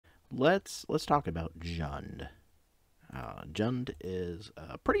let's talk about JUND. JUND is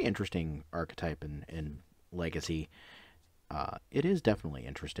a pretty interesting archetype in Legacy. It is definitely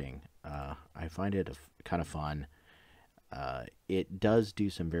interesting. I find it kind of fun. It does do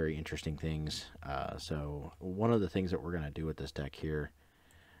some very interesting things. So one of the things that we're going to do with this deck here,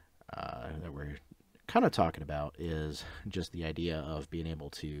 that we're kind of talking about, is just the idea of being able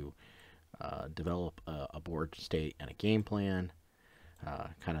to develop a board state and a game plan,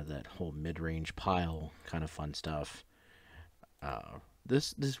 kind of that whole mid-range pile kind of fun stuff.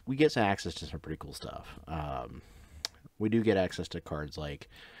 This we get access to some pretty cool stuff. We do get access to cards like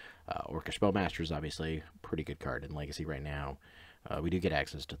Orcish Bowmasters, obviously, pretty good card in Legacy right now. We do get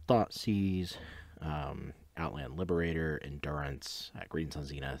access to Thoughtseize, Outland Liberator, Endurance, Green Sun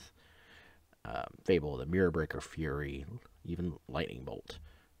Zenith, Fable, the Mirror Breaker Fury, even Lightning Bolt,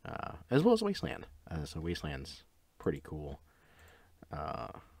 as well as Wasteland. So Wasteland's pretty cool.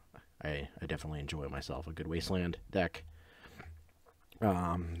 I definitely enjoy myself a good Wasteland deck.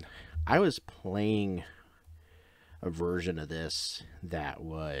 I was playing a version of this that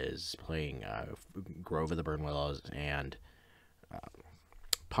was playing Grove of the Burn Willows and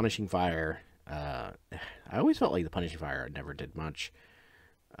Punishing Fire. I always felt like the Punishing Fire never did much.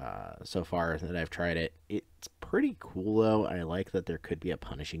 So far that I've tried it, it's pretty cool though. I like that there could be a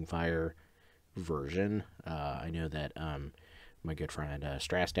Punishing Fire version. I know that my good friend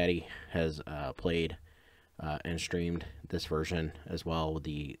StrassDaddy has played and streamed this version as well, with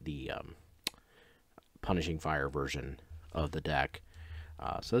the Punishing Fire version of the deck.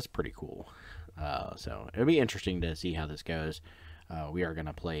 So that's pretty cool. So it'll be interesting to see how this goes. We are going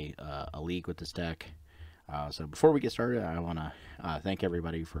to play a league with this deck. So before we get started, I want to thank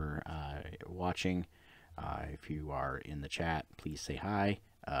everybody for watching. If you are in the chat, please say hi.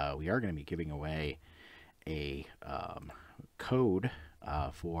 We are going to be giving away a code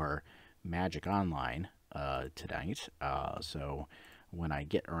for Magic Online tonight. So when I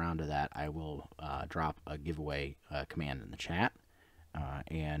get around to that, I will drop a giveaway command in the chat,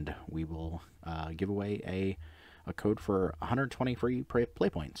 and we will give away a code for 120 free play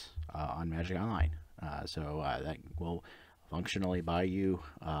points on Magic Online. So that will functionally buy you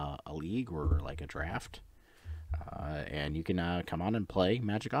a league or like a draft, and you can come on and play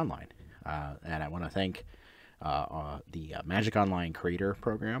Magic Online. And I want to thank the Magic Online Creator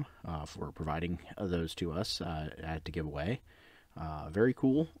Program for providing those to us to give away. Very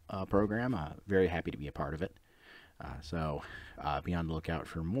cool program. Very happy to be a part of it. So be on the lookout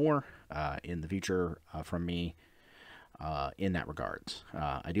for more in the future from me in that regards.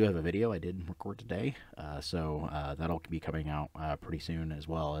 I do have a video I did record today, so that'll be coming out pretty soon, as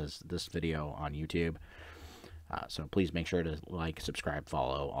well as this video on YouTube. So please make sure to like, subscribe,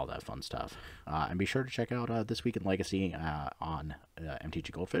 follow, all that fun stuff. And be sure to check out This Week in Legacy on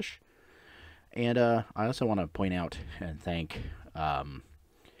MTG Goldfish. And I also want to point out and thank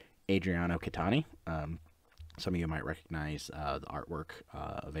Adriano Catani. Some of you might recognize the artwork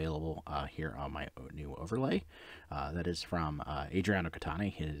available here on my new overlay. That is from Adriano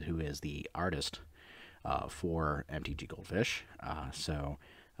Catani, who is the artist for MTG Goldfish. So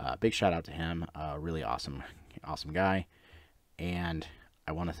big shout out to him. Really awesome guy. And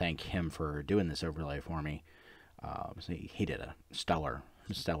I want to thank him for doing this overlay for me. So he did a stellar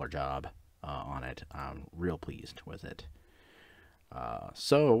job on it. I'm real pleased with it.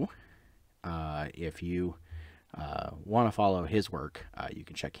 So if you want to follow his work, you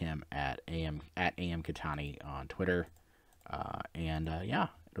can check him at am Katani on Twitter, and yeah,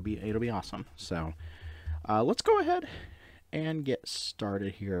 it'll be awesome. So let's go ahead and get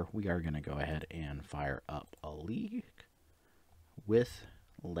started here. We are going to go ahead and fire up a league with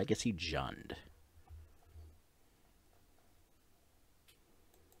Legacy JUND.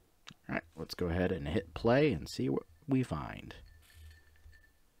 All right, let's go ahead and hit play and see what we find.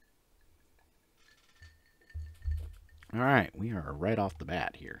 All right, we are right off the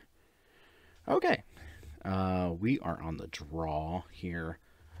bat here. Okay, we are on the draw here.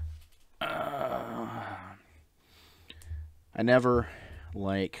 I never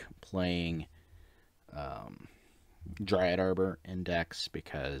like playing Dryad Arbor in decks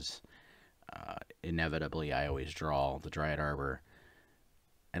because inevitably I always draw the Dryad Arbor.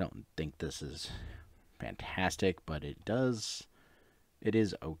 I don't think this is fantastic, but it is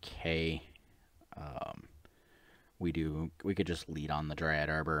okay. We could just lead on the Dryad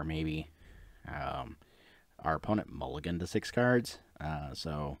Arbor, maybe. Our opponent mulliganed to 6 cards,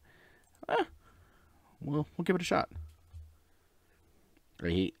 so we'll give it a shot.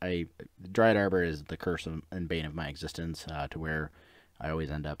 Dryad Arbor is the curse and bane of my existence, to where I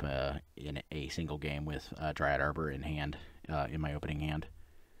always end up in a single game with Dryad Arbor in hand, in my opening hand.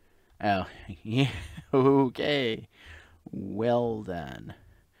 Oh, yeah. Okay. Well then.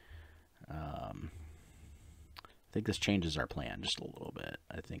 I think this changes our plan just a little bit.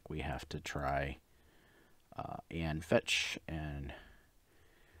 I think we have to try and fetch. And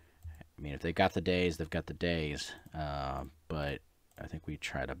I mean, if they've got the days, they've got the days. But I think we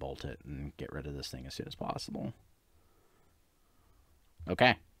try to bolt it and get rid of this thing as soon as possible.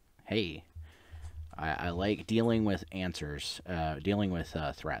 Okay. Hey. I like dealing with answers, dealing with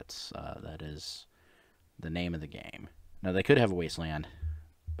threats. That is the name of the game. Now, they could have a wasteland,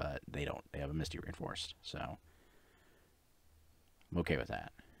 but they don't. They have a Misty Reinforced, so I'm okay with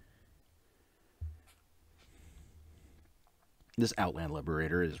that. This Outland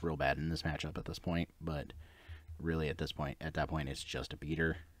Liberator is real bad in this matchup at this point, but really at that point, it's just a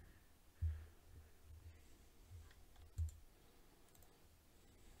beater.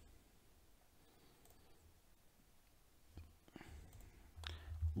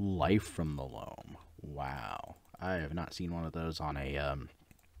 Life from the Loam. Wow. I have not seen one of those on a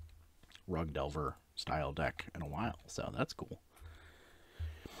Rug Delver style deck in a while, so that's cool.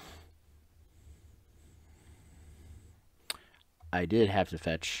 I did have to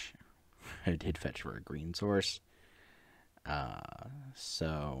fetch. I did fetch for a green source.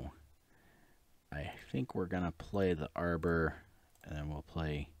 So I think we're going to play the Arbor, and then we'll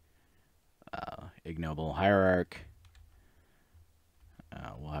play Ignoble Hierarch.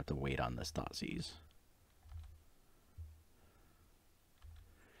 We'll have to wait on this Thoughtseize.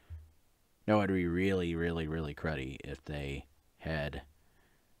 No, it'd be really, really, really cruddy if they had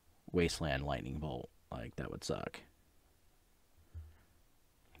Wasteland Lightning Bolt. Like, that would suck.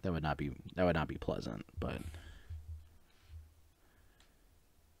 That would not be pleasant, but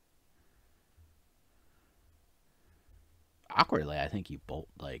awkwardly, I think you bolt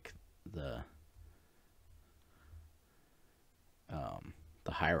like the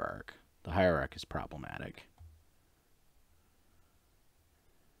Hierarch. The Hierarch is problematic.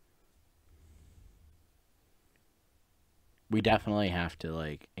 We definitely have to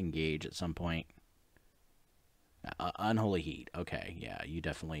like engage at some point. Unholy Heat. Okay, yeah, you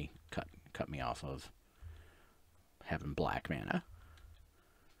definitely cut me off of having black mana.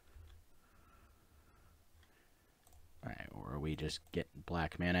 Alright, or we just get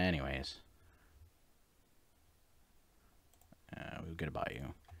black mana anyways. We'll get about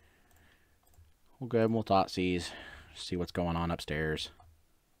you. We'll go ahead and we'll Thoughtseize. See what's going on upstairs.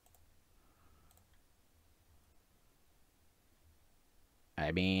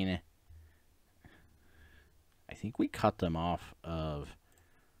 I mean, I think we cut them off of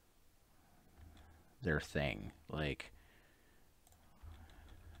their thing. Like,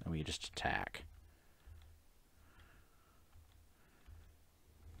 and we just attack.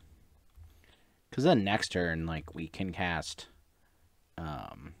 Because then next turn, like, we can cast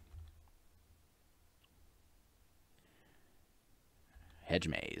Hedge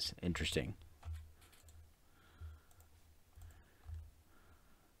Maze. Interesting.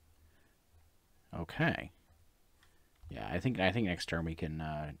 Okay. Yeah, I think next turn we can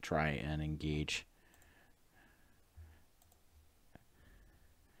try and engage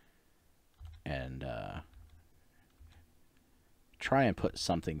and try and put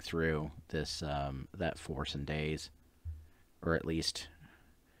something through this that Force and Daze, or at least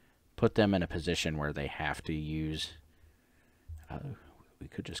put them in a position where they have to use. We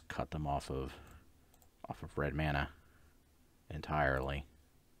could just cut them off of red mana entirely.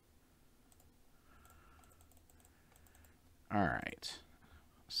 All right,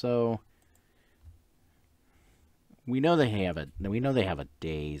 so we know they have a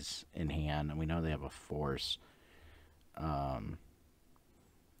Daze in hand, and we know they have a Force. I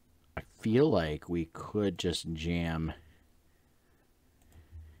feel like we could just jam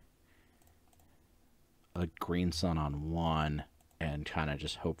a Green Sun on one and kind of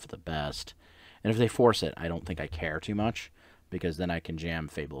just hope for the best. And if they force it, I don't think I care too much, because then I can jam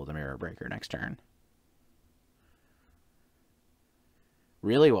Fable of the Mirror Breaker next turn.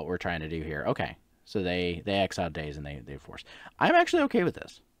 Really what we're trying to do here. Okay, so they X out Daze and they force. I'm actually okay with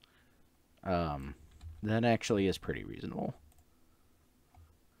this. That actually is pretty reasonable.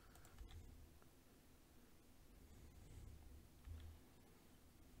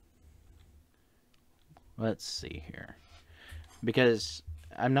 Let's see here. Because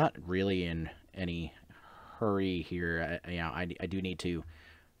I'm not really in any hurry here. I do need to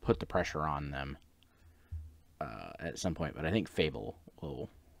put the pressure on them at some point, but I think Fable will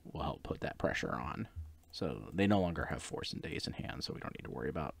help put that pressure on. So they no longer have Force and Daze in hand, so we don't need to worry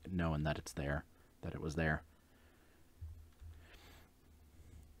about knowing that it's there, that it was there.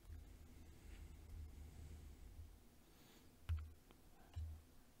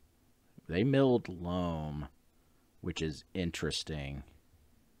 They milled Loam, which is interesting.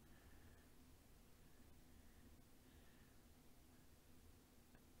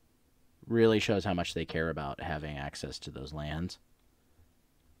 Really shows how much they care about having access to those lands.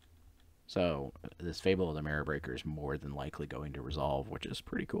 So this Fable of the Mirror Breaker is more than likely going to resolve, which is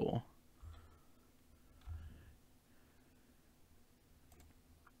pretty cool.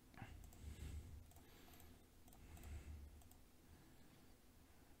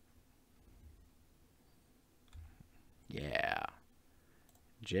 Yeah.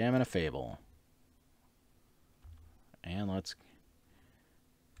 Jam and a Fable. And let's...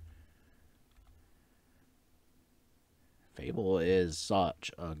 Fable is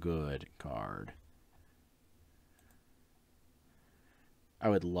such a good card. I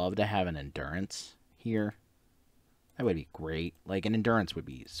would love to have an Endurance here. That would be great. Like, an Endurance would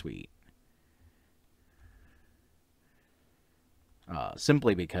be sweet.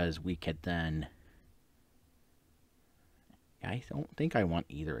 Simply because we could then... I don't think I want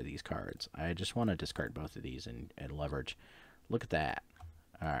either of these cards. I just want to discard both of these and leverage. Look at that.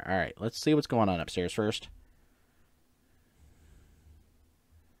 All right. Let's see what's going on upstairs first.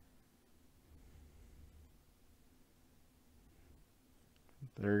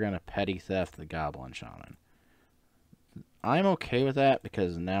 They're going to petty theft the Goblin Shaman. I'm okay with that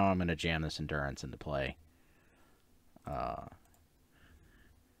because now I'm going to jam this Endurance into play.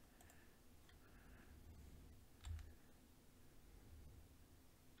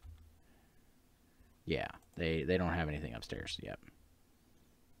 Yeah, they don't have anything upstairs yet.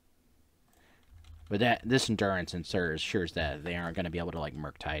 But this Endurance ensures that they aren't going to be able to, like,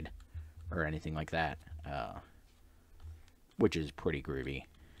 Murktide or anything like that. Which is pretty groovy.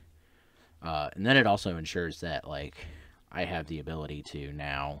 And then it also ensures that, like, I have the ability to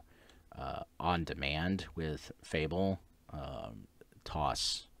now, on demand with Fable,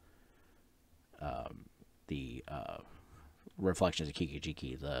 toss the Reflections of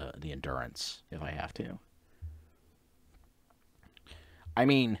Kiki-Jiki, the Endurance, if I have to. I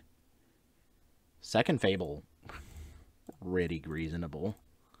mean, second Fable, pretty reasonable.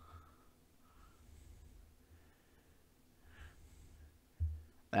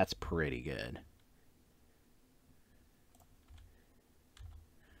 That's pretty good.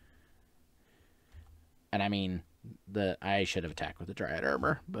 And I mean, I should have attacked with the Dryad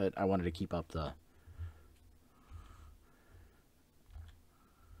Armor, but I wanted to keep up the...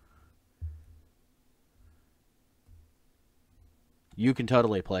 You can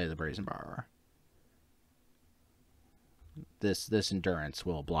totally play the Brazen Borrower. This Endurance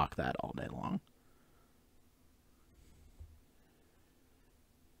will block that all day long.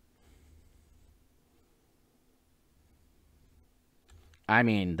 I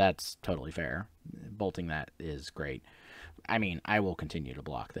mean, that's totally fair. Bolting that is great. I mean, I will continue to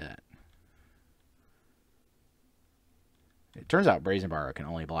block that. It turns out Brazen Borrower can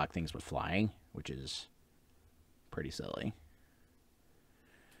only block things with flying, which is pretty silly.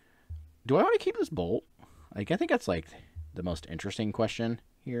 Do I want to keep this bolt? Like, I think that's, like, the most interesting question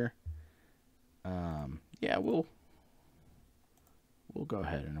here. Yeah, we'll go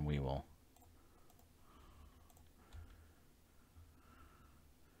ahead and we will...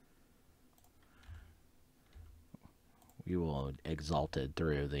 We will exalted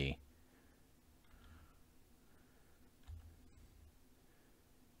through the...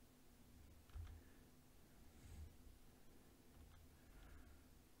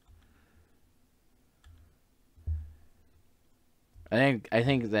 I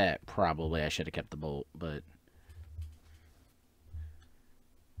think that probably I should have kept the bolt, but...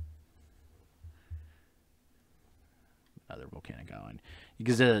 Another volcanic island.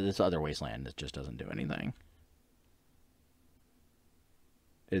 Because this other wasteland that just doesn't do anything.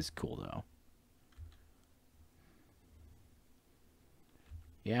 It's cool, though.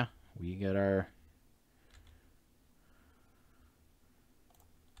 Yeah, we get our...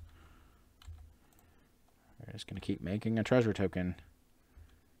 We're just going to keep making a treasure token.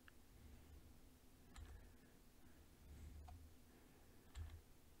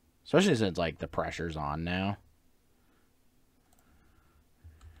 Especially since, like, the pressure's on now.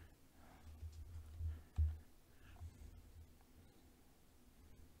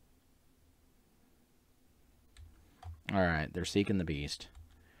 Alright, they're seeking the beast.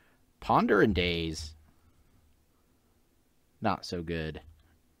 Ponder and Daze. Not so good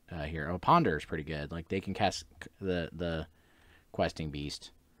here. Oh, Ponder is pretty good. Like, they can cast the questing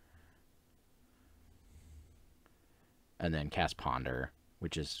beast. And then cast Ponder,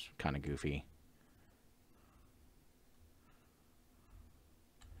 which is kind of goofy.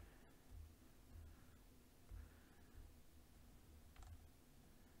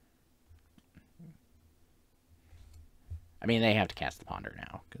 I mean, they have to cast the Ponder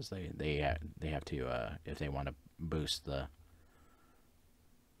now because they have to if they want to boost the.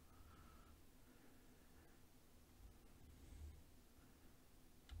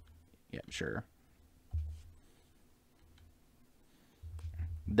 Yeah, sure.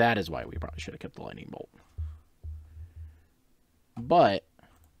 That is why we probably should have kept the Lightning Bolt. But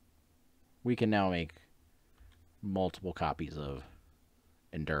we can now make multiple copies of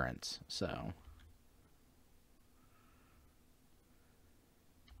Endurance, so.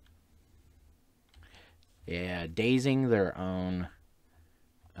 Yeah, dazing their own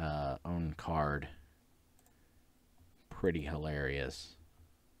card. Pretty hilarious.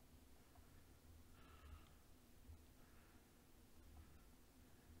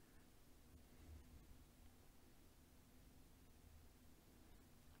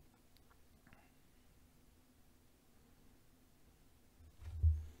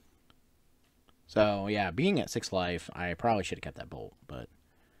 So, yeah, being at 6 life, I probably should have kept that bolt, but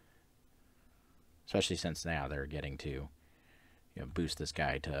especially since now they're getting to boost this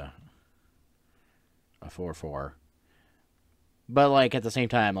guy to a 4/4. But, like, at the same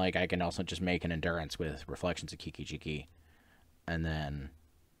time, like, I can also just make an Endurance with Reflections of Kiki Jiki and then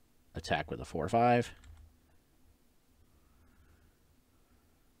attack with a 4/5.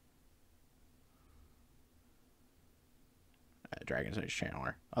 Dragon's Edge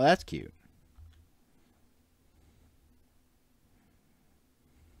Channeler. Oh, that's cute.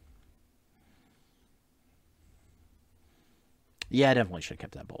 Yeah, I definitely should have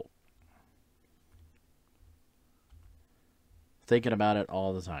kept that bolt. Thinking about it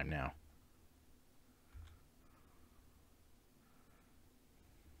all the time now.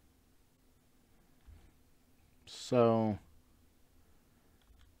 So,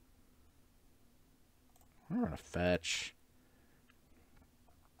 we're going to fetch.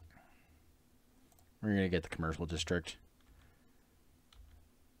 We're going to get the Commercial District.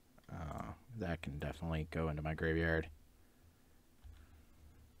 That can definitely go into my graveyard.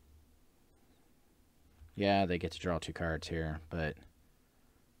 Yeah, they get to draw 2 cards here, but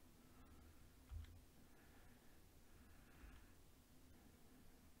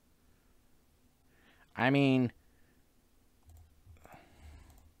I mean,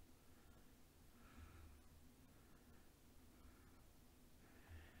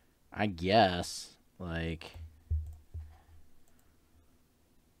 I guess, like,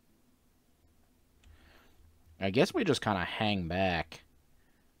 I guess we just kind of hang back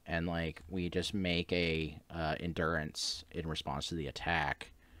and, like, we just make a Endurance in response to the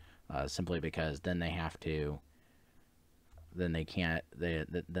attack, simply because then they have to, then they can't,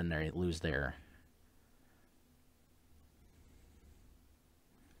 then they lose their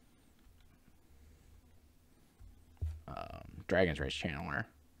Dragon's Rage Channeler.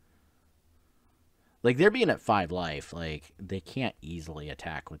 Like, they're being at 5 life, like, they can't easily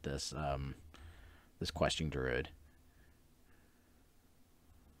attack with this, this Questing Druid.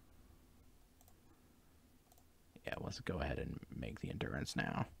 Yeah, let's go ahead and make the Endurance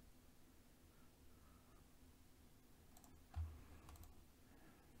now.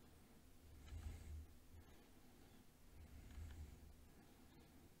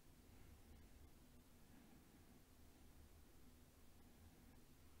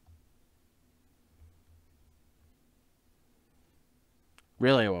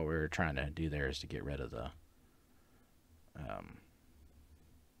 Really, what we were trying to do there is to get rid of the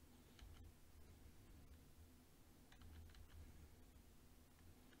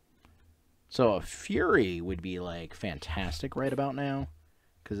so a Fury would be, like, fantastic right about now,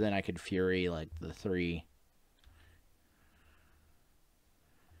 because then I could Fury, like, the 3.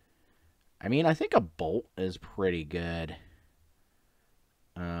 I mean, I think a Bolt is pretty good.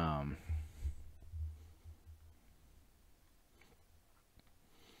 I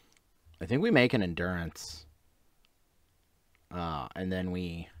think we make an Endurance. And then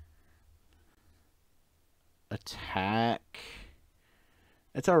we attack.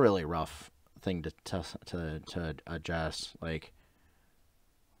 It's a really rough thing to adjust, like,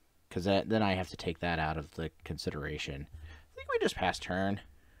 because then I have to take that out of the consideration. I think we just pass turn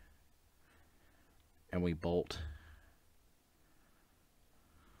and we bolt.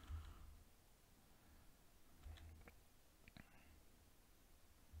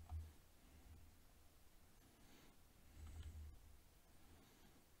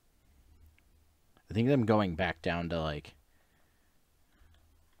 I think them going back down to, like,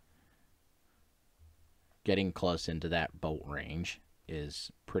 getting close into that bolt range is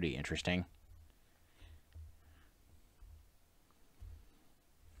pretty interesting.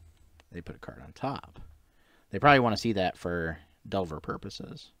 They put a card on top. They probably want to see that for Delver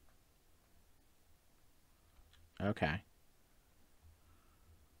purposes. Okay.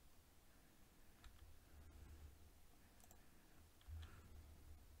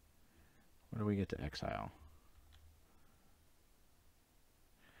 What do we get to exile?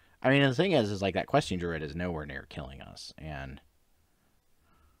 I mean, the thing is like that Questing Druid is nowhere near killing us, and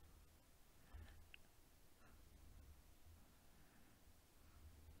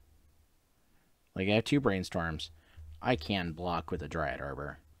like I have 2 Brainstorms. I can block with a Dryad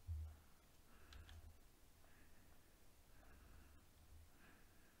Arbor.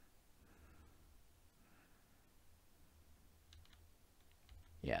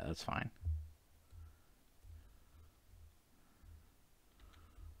 Yeah, that's fine.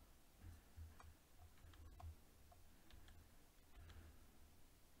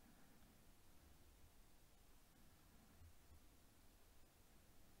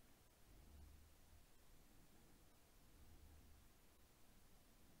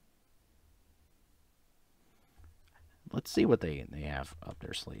 Let's see what they have up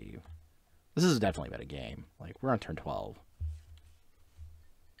their sleeve. This is definitely been a game. Like, we're on turn 12.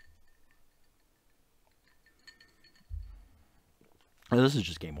 Oh, this is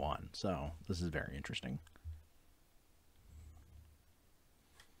just game 1, so this is very interesting.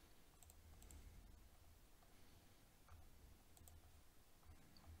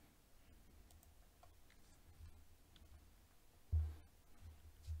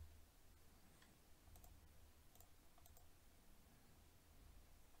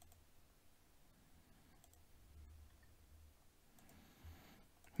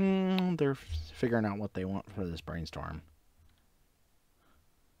 They're figuring out what they want for this brainstorm.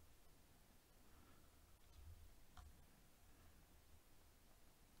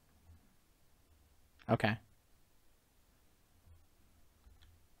 Okay.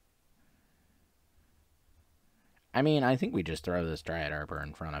 I mean, I think we just throw this Dryad Arbor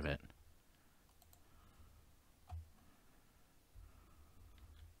in front of it.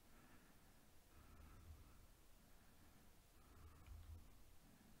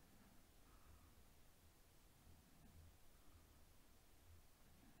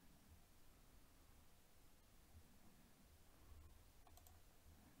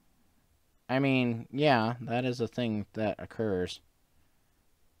 I mean, yeah, that is a thing that occurs.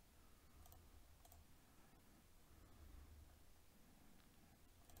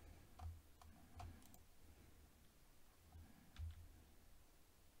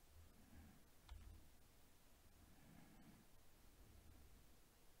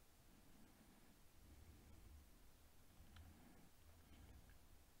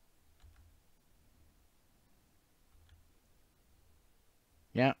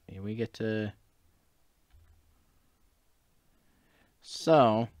 Yeah, we get to...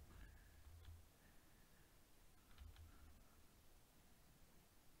 So...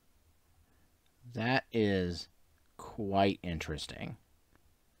 that is quite interesting.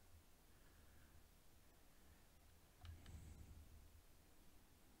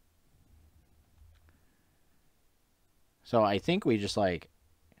 So I think we just, like,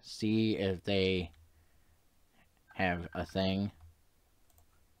 see if they have a thing.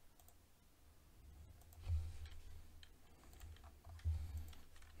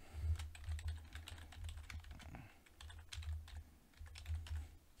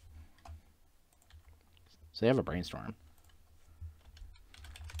 So they have a brainstorm.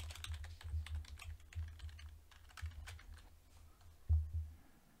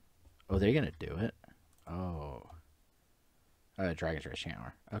 Oh, they're gonna do it? Oh. Dragon's Rage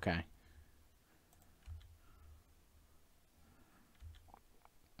Hammer. Okay.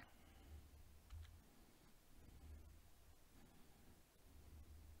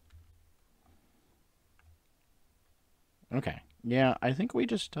 Okay. Yeah, I think we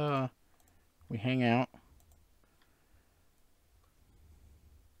just, we hang out.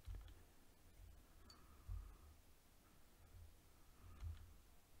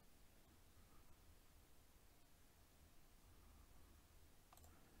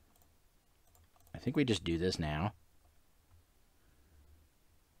 I think we just do this now.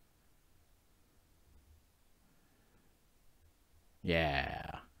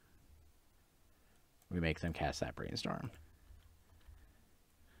 Yeah. We make them cast that brainstorm.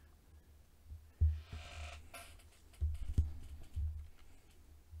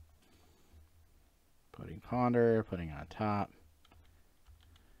 Putting Ponder, putting on top.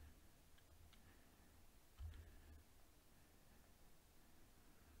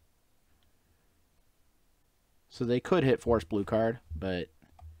 So they could hit Force Blue card, but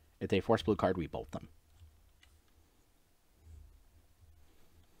if they Force Blue card, we bolt them.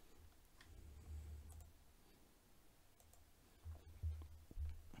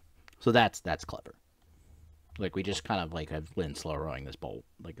 So that's clever. Like, we just kind of, like, have been slow rolling this bolt,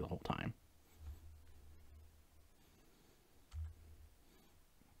 like, the whole time.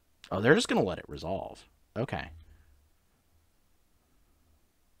 Oh, they're just going to let it resolve. Okay.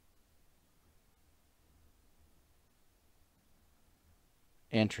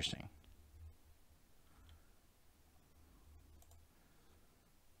 Interesting.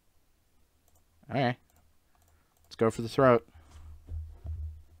 All right. Let's go for the throat.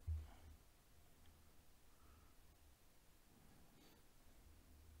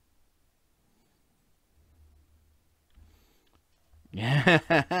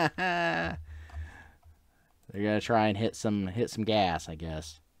 Yeah. They're gonna try and hit some gas, I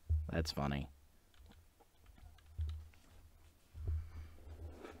guess. That's funny.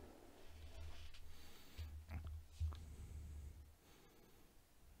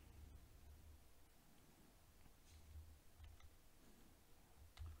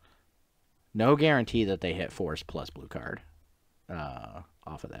 No guarantee that they hit force plus blue card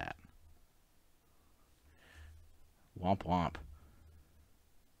off of that. Womp womp.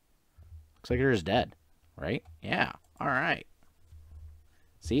 Looks like they're just dead, right? Yeah. All right.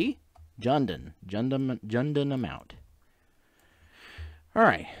 See? Jundin amount. All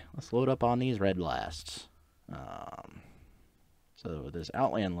right. Let's load up on these red blasts. So this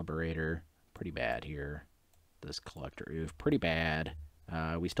Outland Liberator, pretty bad here. This Collector Oof, pretty bad.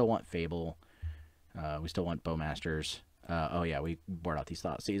 We still want Fable. We still want Bowmasters. Oh yeah, we board out these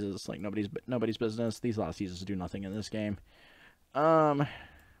Thought Seizes like nobody's business. These Thought Seizes do nothing in this game.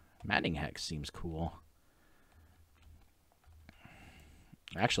 Maddening Hex seems cool.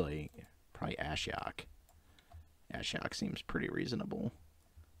 Actually, probably Ashiok. Ashiok seems pretty reasonable.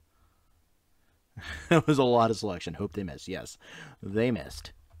 It was a lot of selection. Hope they missed. Yes, they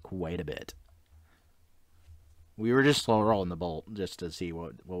missed quite a bit. We were just slow rolling the bolt just to see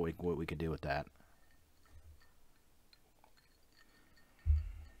what we could do with that.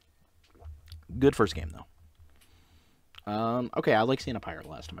 Good first game though. Okay, I like seeing a Pirate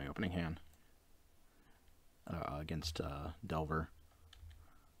Blast in my opening hand against Delver.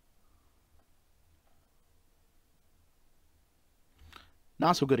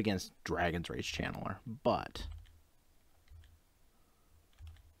 Not so good against Dragon's Rage Channeler, but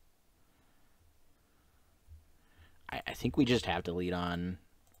I think we just have to lead on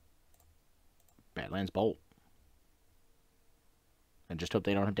Badlands Bolt. And just hope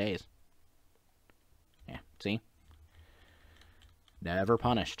they don't have days. Yeah, see? Never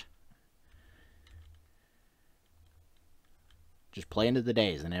punished. Just play into the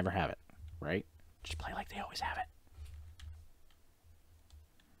days and never have it, right? Just play like they always have it.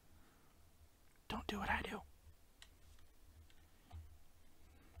 Don't do what I do.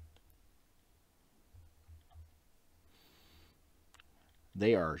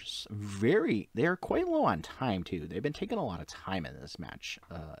 They are quite low on time too. They've been taking a lot of time in this match.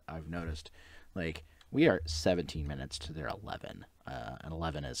 I've noticed, like we are 17 minutes to their 11, and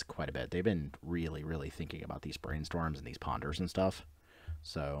 11 is quite a bit. They've been really thinking about these brainstorms and these ponders and stuff.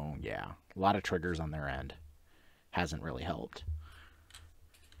 So yeah, a lot of triggers on their end. Hasn't really helped.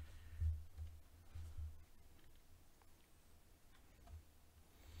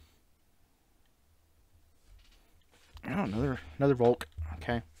 Oh, another Volk.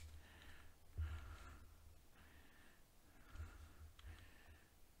 Okay.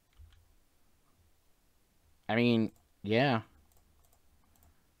 I mean, yeah.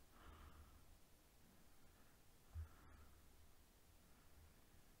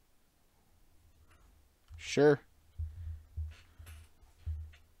 Sure.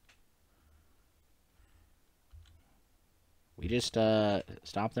 We just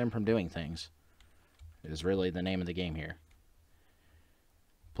stop them from doing things. Is really the name of the game here.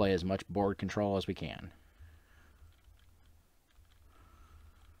 Play as much board control as we can.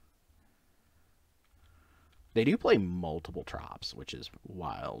 They do play multiple Trops, which is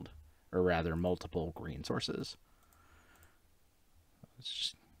wild. Or rather, multiple green sources.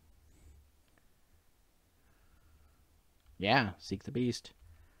 Just... yeah, Seek the Beast.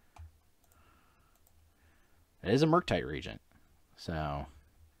 It is a Murktide Regent. So,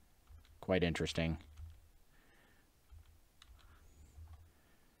 quite interesting.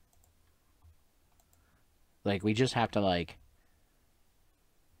 Like, we just have to, like...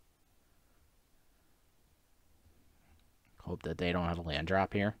 hope that they don't have a land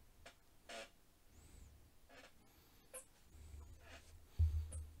drop here.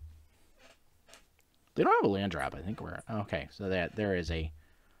 They don't have a land drop. I think we're... okay, so that there's a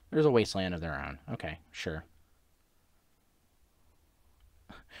wasteland of their own. Okay, sure.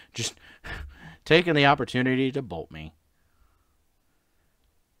 Just taking the opportunity to bolt me.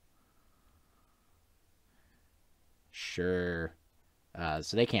 Sure.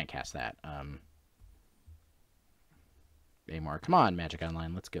 So they can't cast that. anymore. Come on, Magic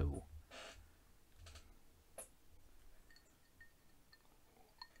Online, let's go.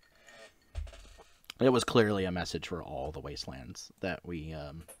 It was clearly a message for all the wastelands that we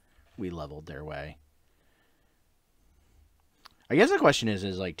leveled their way. I guess the question is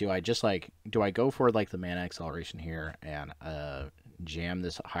like, do I go for like the mana acceleration here and jam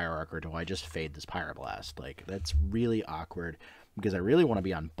this Hierarch, or do I just fade this Pyroblast? Like, that's really awkward because I really want to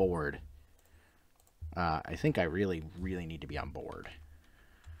be on board. I think I really need to be on board.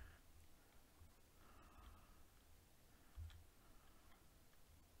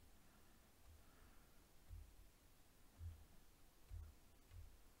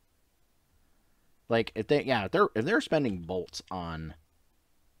 Like, if they're spending bolts on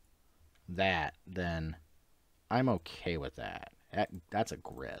that, then I'm okay with that. That's a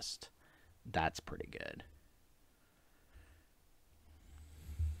grist. That's pretty good.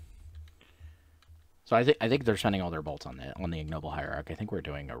 So I think they're spending all their bolts on the Ignoble Hierarch. I think we're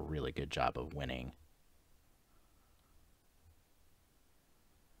doing a really good job of winning.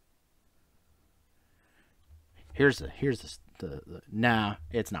 Here's the nah,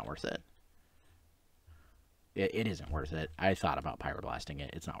 it's not worth it. It isn't worth it. I thought about Pyroblasting it.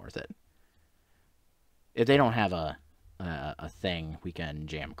 It's not worth it. If they don't have a thing, we can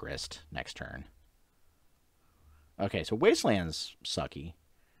jam Grist next turn. Okay, so Wasteland's sucky.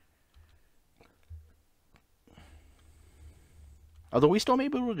 Although we still may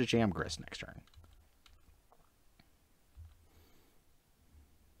be able to jam Grist next turn.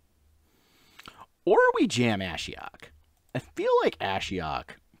 Or we jam Ashiok. I feel like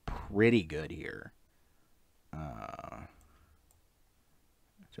Ashiok pretty good here. I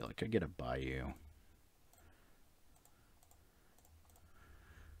feel like I get a Bayou.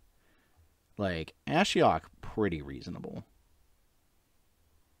 Like, Ashiok pretty reasonable.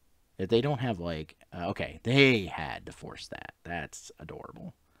 If they don't have, like... okay, they had to force that. That's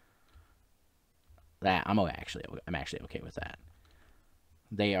adorable. I'm actually okay with that.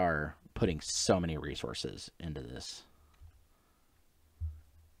 They are putting so many resources into this.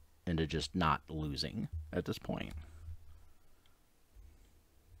 Into just not losing at this point.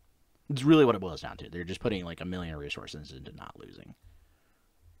 It's really what it boils down to. They're just putting like 1 million resources into not losing.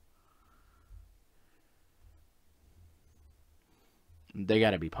 They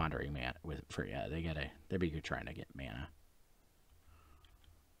gotta be pondering mana they'd be trying to get mana.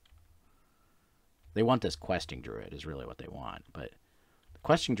 They want this questing druid is really what they want, but the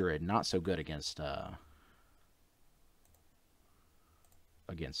questing druid not so good against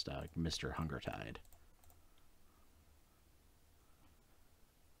Mr. Hungertide.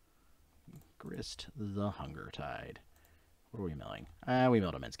 Grist the Hungertide. What are we milling? We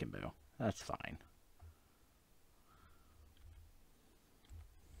milled a Minsc Boo. That's fine.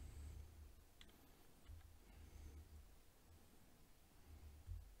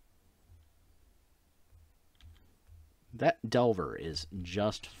 That Delver is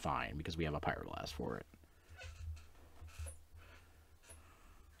just fine because we have a Pyroblast for it.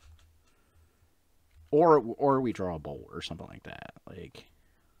 Or we draw a bolt or something like that. Like,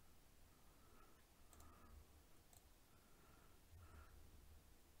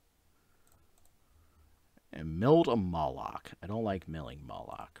 and milled a Mawloc. I don't like milling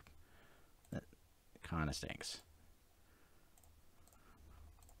Mawloc. That kind of stinks.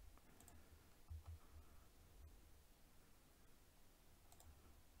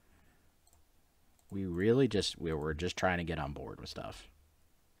 We were just trying to get on board with stuff.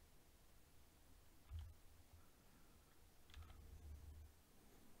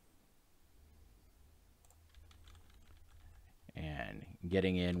 And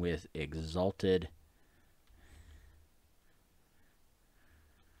getting in with Exalted.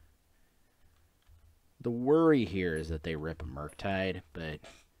 The worry here is that they rip a Murktide, but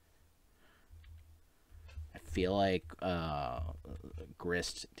I feel like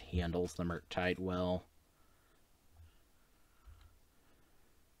Grist handles the Murktide well.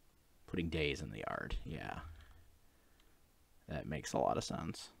 Putting Daze in the yard, yeah. That makes a lot of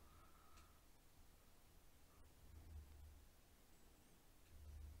sense.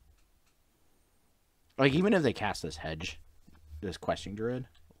 Like, even if they cast this Hedge, this Questing Druid,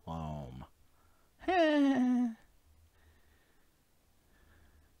 Loam. I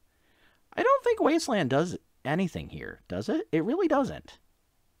don't think Wasteland does anything here, does it? It really doesn't.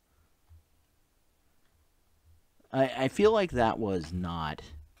 I feel like that was not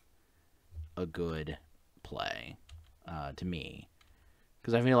a good play to me,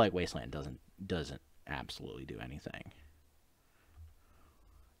 because I feel like Wasteland doesn't absolutely do anything.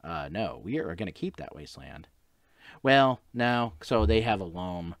 No, we are going to keep that Wasteland. Well, no, so they have a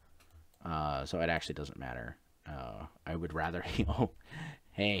Loam, so it actually doesn't matter. I would rather... Oh,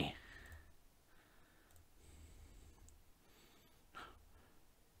 hey.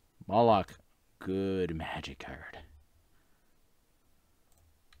 Mawloc, good magic card.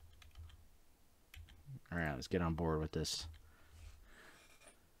 Alright, let's get on board with this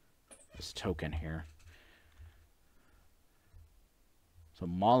token here. So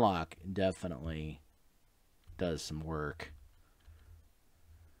Mawloc definitely does some work.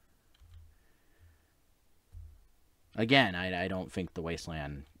 Again, I don't think the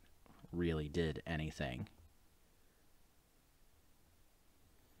Wasteland really did anything.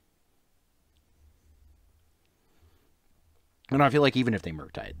 And I feel like even if they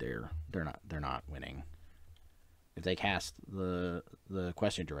Murktide, they're not winning. If they cast the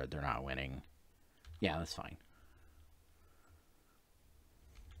Question Druid, they're not winning. Yeah, that's fine.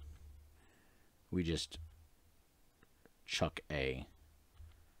 We just chuck a...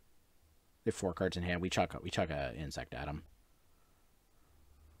 They have 4 cards in hand. We chuck a insect at them.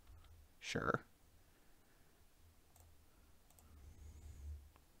 Sure.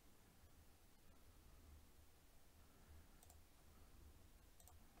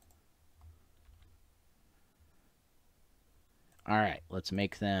 All right, let's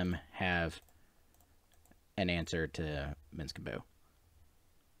make them have an answer to Minsc Boo.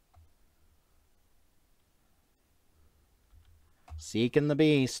 Seeking the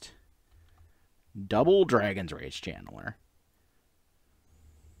Beast. Double Dragon's Rage Channeler.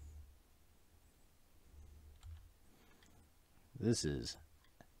 This is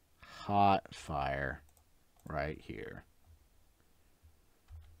hot fire right here.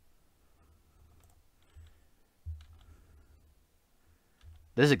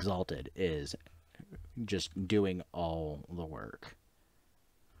 This Exalted is just doing all the work.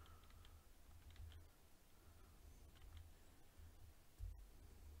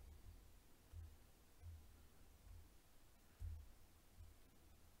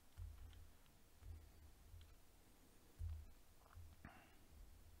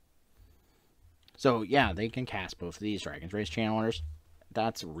 So, yeah, they can cast both of these Dragon's Rage Channelers.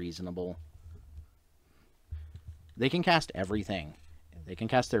 That's reasonable. They can cast everything. They can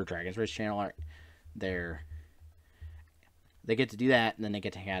cast their Dragon's Rage Channeler. They get to do that, and then they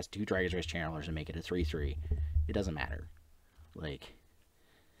get to cast 2 Dragon's Rage Channelers and make it a 3/3. It doesn't matter. Like,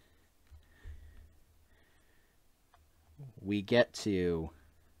 we get to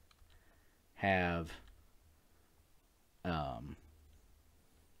have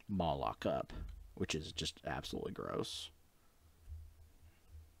Mawloc up, which is just absolutely gross.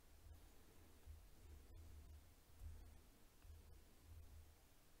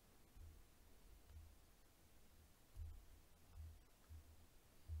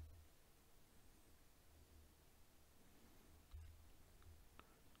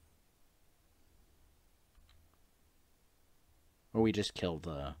 Or we just kill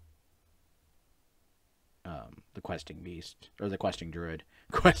the Questing Beast, or the Questing Druid.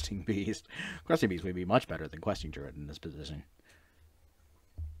 Questing Beast. Questing Beast would be much better than Questing Druid in this position.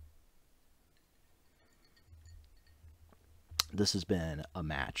 This has been a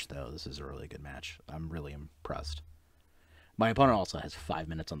match, though. This is a really good match. I'm really impressed. My opponent also has 5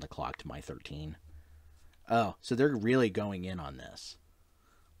 minutes on the clock to my 13. Oh, so they're really going in on this.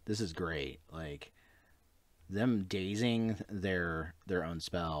 This is great. Like, them dazing their own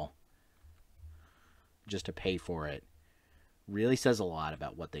spell just to pay for it really says a lot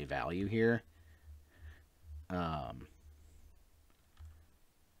about what they value here. And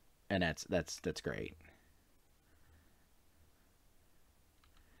that's great.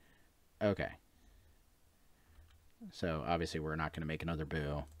 Okay. So obviously we're not going to make another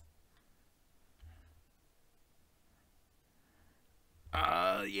Boo.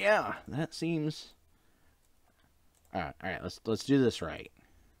 Yeah, that seems. All right. Let's do this right.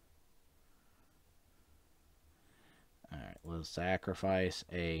 All right, we'll sacrifice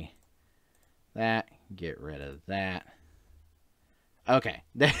that. Get rid of that. Okay,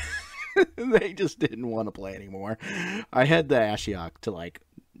 they just didn't want to play anymore. I had the Ashiok to like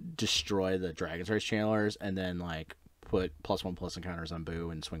destroy the Dragon's Rage Channelers and then like put +1/+1 encounters on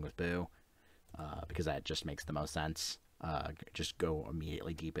Boo and swing with Boo, because that just makes the most sense. Just go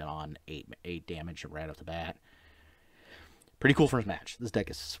immediately deep in on 8 damage right off the bat. Pretty cool first match. This deck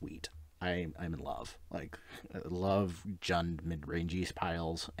is sweet. I'm in love. Like, I love JUND mid-range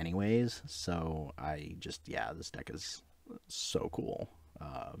piles anyways, so this deck is so cool.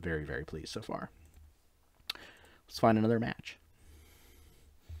 Very, very pleased so far. Let's find another match.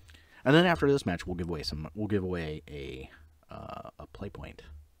 And then after this match, we'll give away a play point.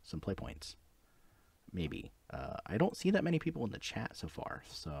 Some play points. Maybe. I don't see that many people in the chat so far,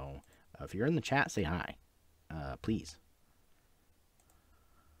 so if you're in the chat, say hi. please.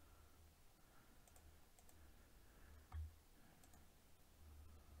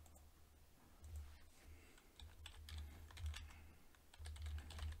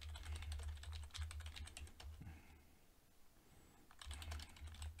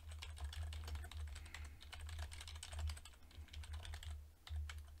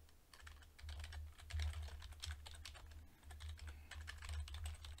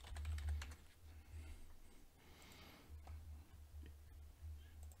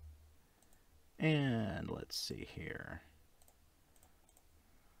 And let's see here.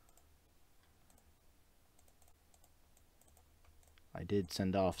 I did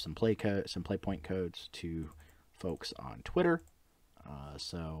send off some playpoint codes to folks on Twitter.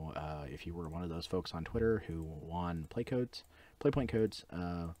 So if you were one of those folks on Twitter who won playpoint codes,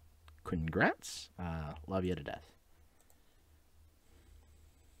 congrats. Love you to death.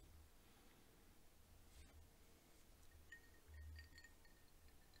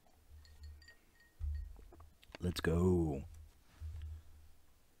 Let's go.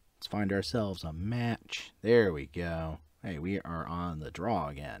 Let's find ourselves a match. There we go. Hey, we are on the draw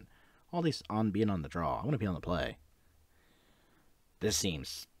again. All these on being on the draw. I want to be on the play. This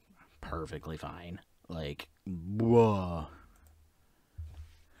seems perfectly fine. Like, whoa.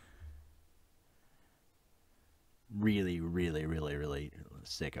 Really, really, really, really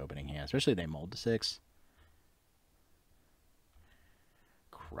sick opening hand. Especially they mold to 6.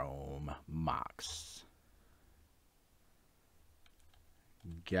 Chrome Mox.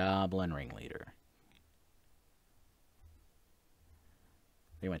 Goblin Ringleader.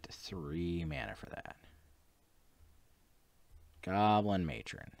 They went to 3 mana for that. Goblin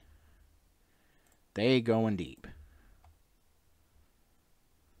Matron. They going deep.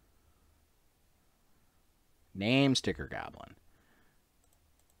 Name Sticker Goblin.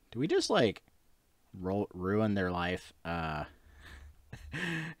 Do we just, like, ruin their life and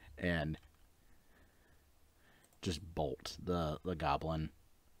just bolt the goblin?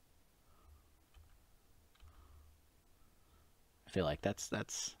 I feel like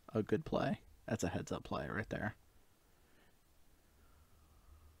that's a good play. That's a heads-up play right there.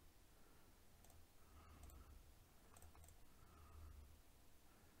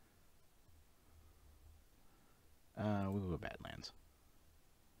 We'll go Badlands.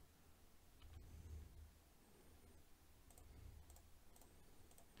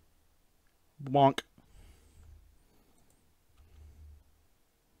 Bonk.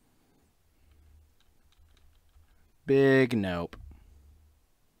 Big nope.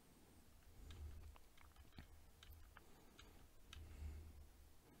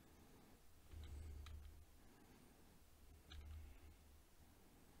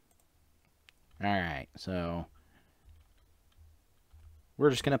 Alright, so we're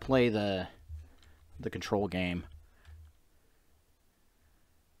just gonna play the control game.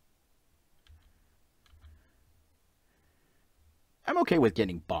 I'm okay with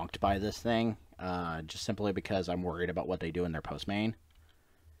getting bonked by this thing, just simply because I'm worried about what they do in their post main.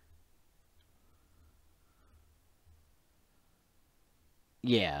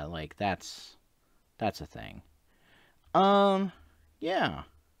 Yeah, like that's a thing. Yeah.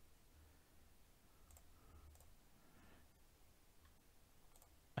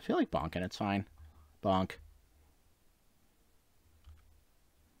 I feel like bonking it's fine. Bonk.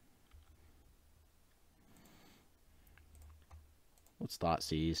 What's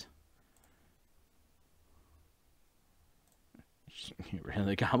Thoughtseize?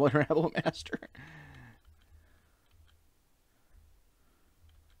 Really, Goblin Rebel Master?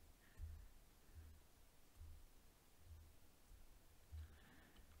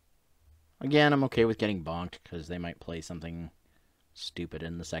 Again, I'm okay with getting bonked because they might play something stupid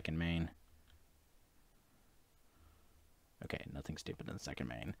in the second main. Okay, nothing stupid in the second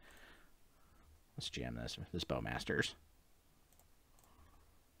main. Let's jam this Bowmasters.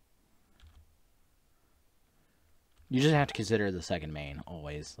 You just have to consider the second main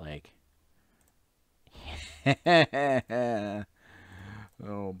always, like.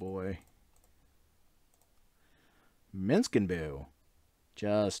 Oh boy. Minsc Boo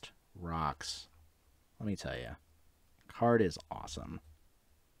just rocks. Let me tell you. Card is awesome.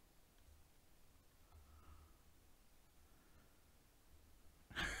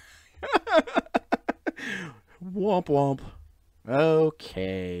 Womp womp.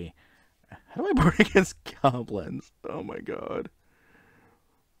 Okay. How do I board against goblins? Oh my god.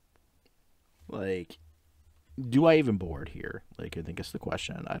 Like, do I even board here? Like, I think it's the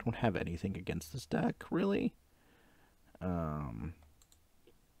question. I don't have anything against this deck, really.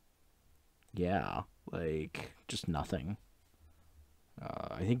 Yeah, like, just nothing.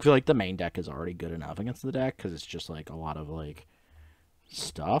 I think feel like the main deck is already good enough against the deck because it's just like a lot of like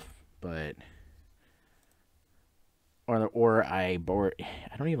stuff, but or I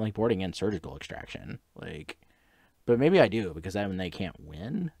don't even like boarding in surgical extraction, like, but maybe I do because then they can't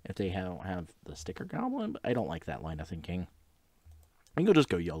win if they have the sticker goblin. But I don't like that line of thinking. I think you'll just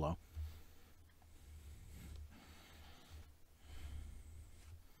go YOLO.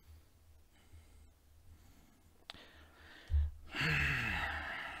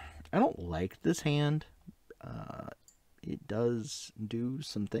 I don't like this hand. It does do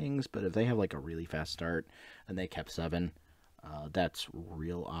some things, but if they have like a really fast start and they kept 7, that's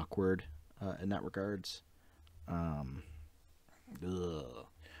real awkward in that regards. But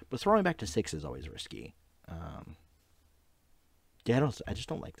throwing back to 6 is always risky. Yeah, I just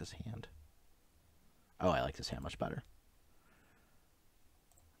don't like this hand. Oh, I like this hand much better.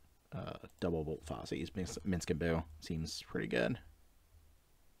 Double Bolt Fossies, Minsc Boo seems pretty good.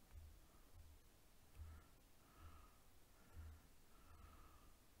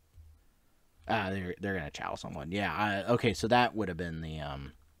 They're gonna chow someone. Yeah. Okay, so that would have been the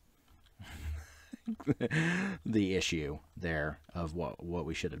the issue there of what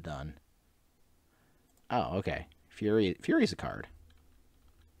we should have done. Oh, okay. Fury's a card.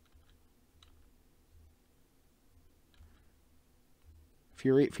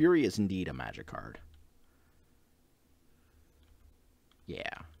 Fury is indeed a magic card. Yeah.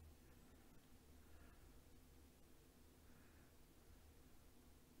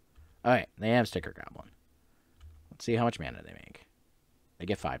 Alright, they have Sticker Goblin. Let's see how much mana they make. They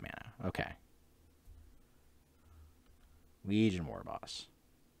get 5 mana. Okay. Legion War Boss.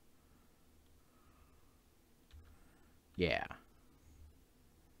 Yeah.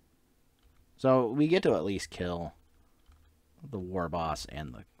 So we get to at least kill the War Boss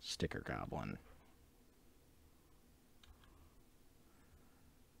and the Sticker Goblin.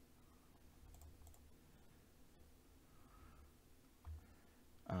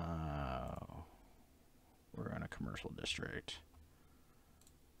 We're in a commercial district.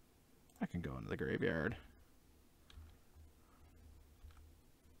 I can go into the graveyard.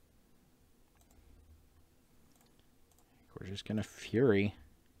 We're just gonna Fury.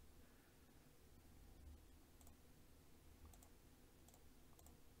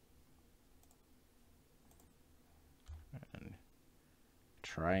 And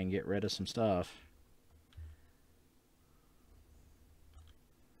try and get rid of some stuff.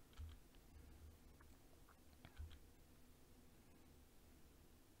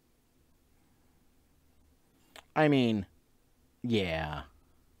 I mean, yeah.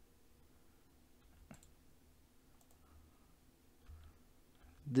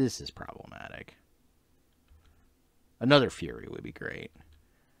 This is problematic. Another Fury would be great.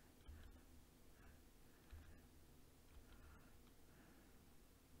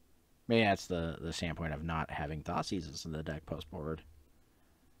 Maybe that's the standpoint of not having Thoughtseizes in the deck post board.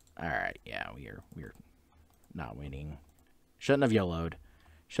 Alright, yeah, we're not winning. Shouldn't have YOLO'd.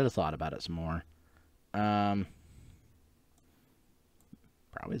 Should have thought about it some more.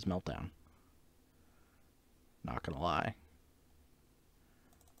 Probably his Meltdown. Not gonna lie.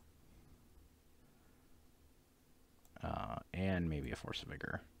 And maybe a Force of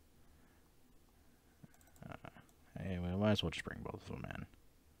Vigor. Hey, we might as well just bring both of them in.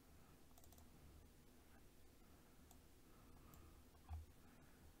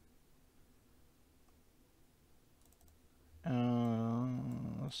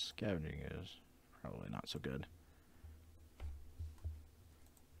 Scavenging is probably not so good.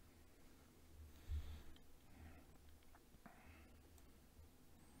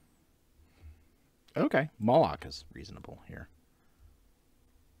 Okay, Mawloc is reasonable here.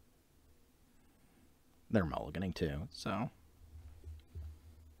 They're mulliganing too, so.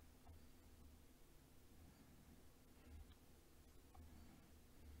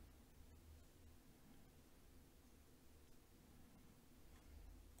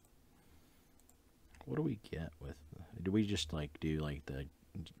 What do we get with? Do we just like do like the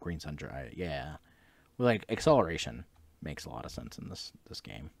Green Sun Dry? Yeah, well, like acceleration makes a lot of sense in this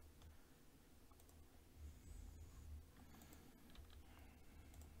game.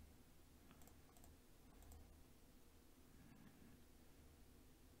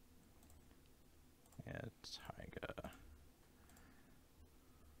 Yeah, it's Haiga.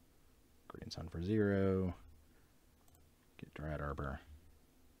 Green Sun for 0. Get Dread Arbor.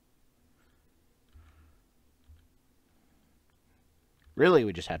 Really,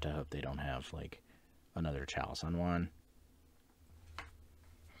 we just have to hope they don't have, like, another Chalice on one.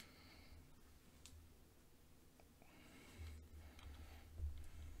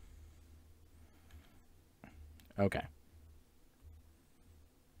 Okay.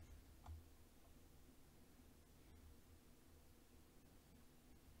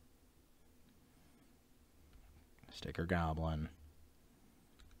 Sticker Goblin.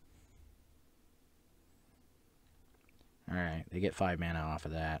 Alright, they get 5 mana off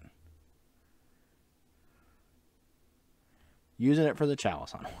of that. Using it for the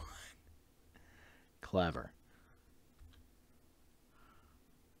Chalice on one. Clever.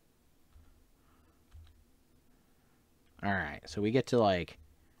 Alright, so we get to, like,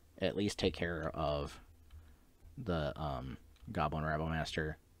 at least take care of the Goblin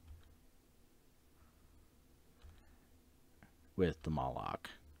Rabblemaster with the Mawloc.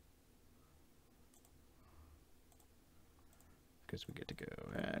 Because we get to go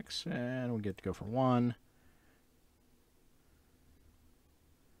X, and we get to go for 1.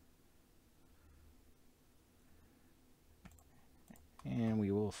 And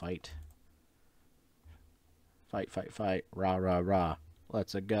we will fight. Fight, fight, fight. Rah, rah, rah.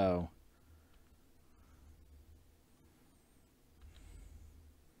 Let's go.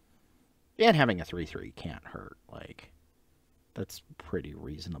 And having a 3/3 can't hurt. Like, that's pretty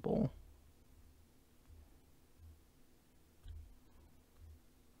reasonable.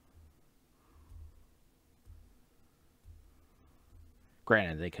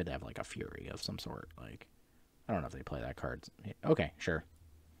 Granted, they could have, like, a Fury of some sort. Like, I don't know if they play that card. Okay, sure.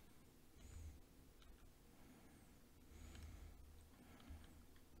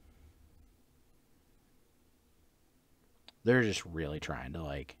 They're just really trying to,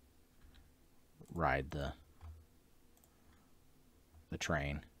 like, ride the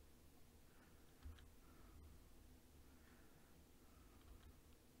train.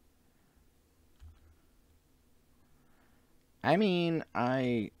 I mean,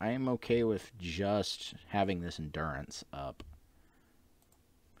 I am okay with just having this endurance up.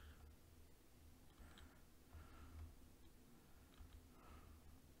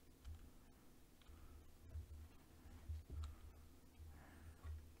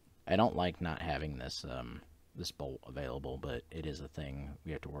 I don't like not having this this bolt available, but it is a thing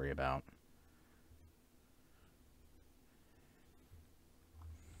we have to worry about.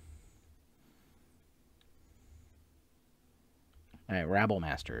 Alright,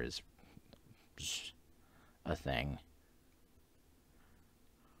 Rabblemaster is a thing.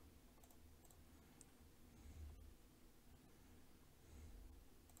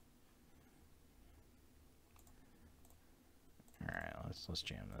 Alright, let's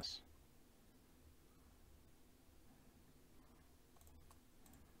jam this.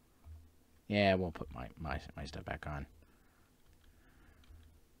 Yeah, we'll put my stuff back on.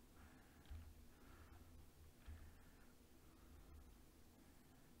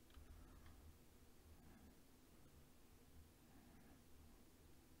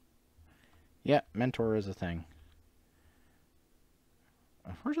 Yeah, Mentor is a thing.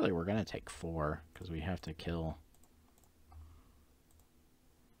 Unfortunately, we're going to take 4 because we have to kill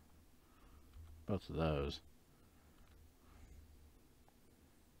both of those.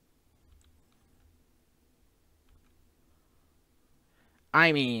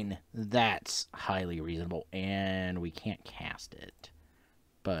 I mean, that's highly reasonable, and we can't cast it,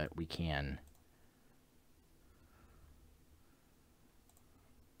 but we can.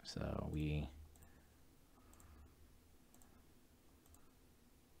 So we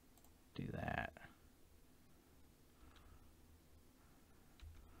do that.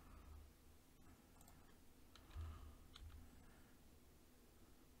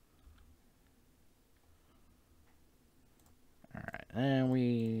 Alright, and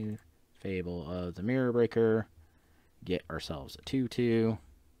we Fable of the Mirror Breaker, get ourselves a 2/2.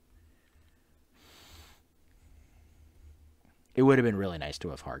 It would have been really nice to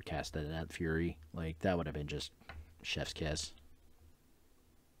have hard casted that Fury. Like, that would have been just chef's kiss.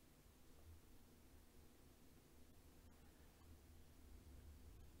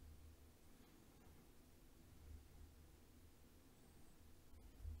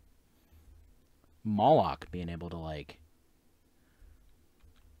 Mawloc being able to, like,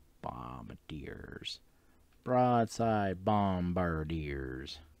 bombardiers. Broadside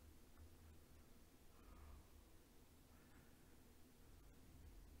bombardiers.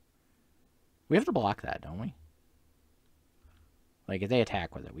 We have to block that, don't we? Like, if they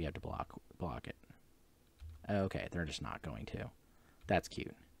attack with it, we have to block it. Okay, they're just not going to. That's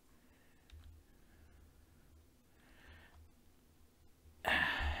cute.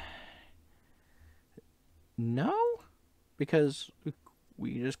 No? Because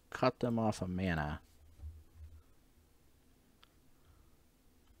we just cut them off of mana.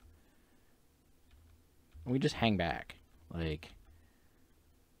 We just hang back. Like,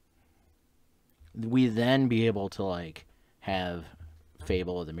 we then be able to, like, have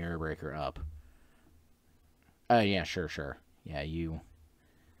Fable of the Mirror Breaker up. Yeah, sure. Yeah, you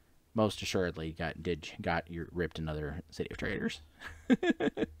most assuredly got your ripped another City of Traders.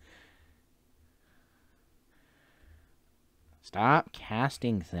 Stop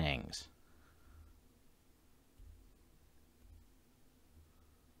casting things.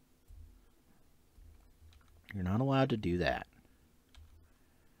 You're not allowed to do that.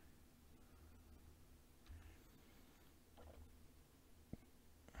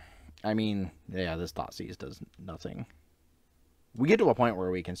 I mean, yeah, this Thoughtseize does nothing. We get to a point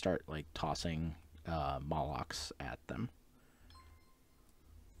where we can start, like, tossing Mawlocs at them.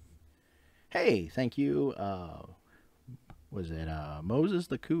 Hey, thank you, was it Moses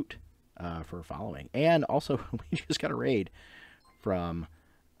the Coot for following. And also, we just got a raid from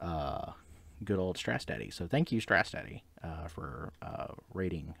good old StrassDaddy. So thank you, StrassDaddy, for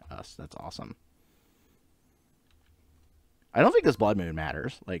raiding us. That's awesome. I don't think this Blood Moon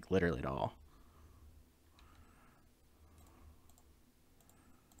matters, like, literally at all.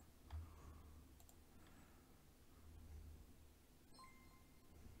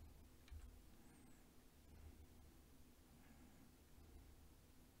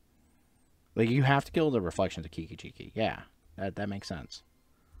 Like, you have to kill the reflections of Kiki Chiki. Yeah, that makes sense.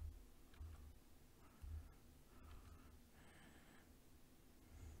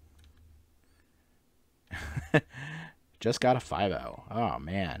 Just got a 5-0. Oh,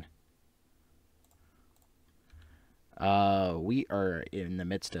 man. We are in the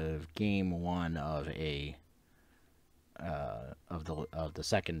midst of game 1 of a of the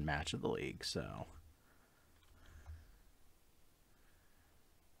second match of the league, so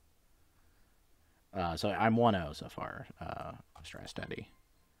so I'm 1-0 so far, StrassDaddy.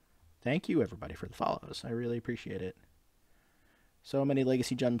 Thank you, everybody, for the follows. I really appreciate it. So many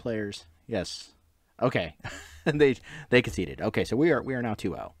Legacy JUND players. Yes. Okay. they conceded. Okay, so we are now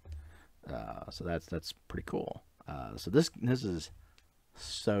 2-0. So that's pretty cool. So this is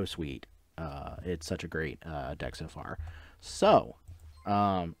so sweet. It's such a great deck so far. So,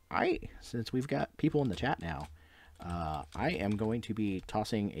 since we've got people in the chat now, I am going to be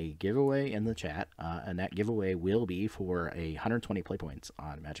tossing a giveaway in the chat, and that giveaway will be for 120 play points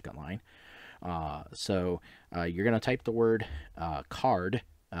on Magic Online. So you're gonna type the word card,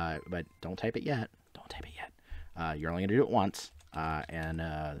 but don't type it yet. Don't type it yet. You're only gonna do it once,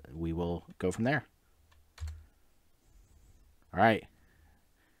 and we will go from there. All right.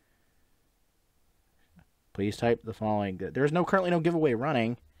 Please type the following. There's currently no giveaway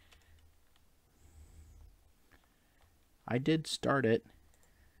running. I did start it.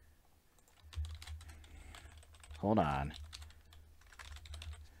 Hold on.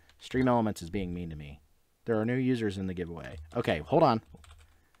 Stream Elements is being mean to me. There are new users in the giveaway. Okay, hold on.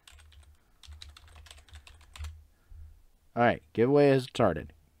 Alright, giveaway has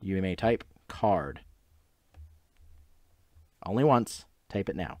started. You may type card. Only once. Type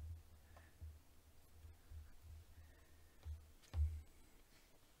it now.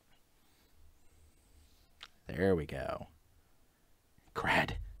 There we go.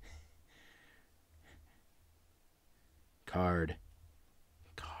 Crad. Card.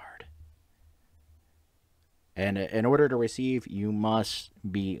 Card. And in order to receive, you must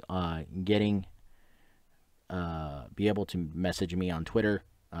be be able to message me on Twitter.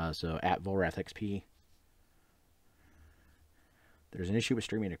 So at VolrathXP. There's an issue with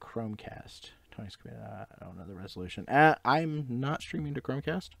streaming to Chromecast. I don't know the resolution. I'm not streaming to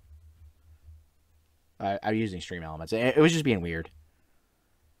Chromecast. I'm using Stream Elements. It was just being weird.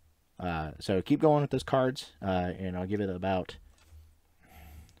 So keep going with those cards, and I'll give it about,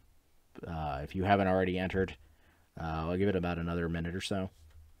 if you haven't already entered, I'll give it about another minute or so.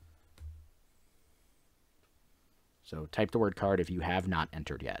 So type the word card if you have not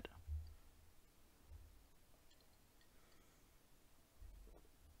entered yet.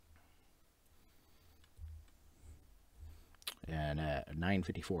 And at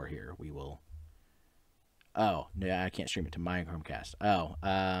 9:54 here, we will... Oh, no, I can't stream it to my Chromecast. Oh,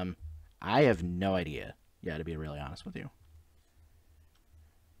 I have no idea. Yeah, to be really honest with you.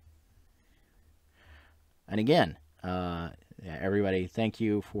 And again, everybody, thank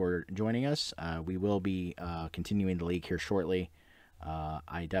you for joining us. We will be continuing the league here shortly.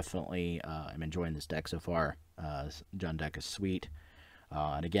 I definitely am enjoying this deck so far. JUND deck is sweet.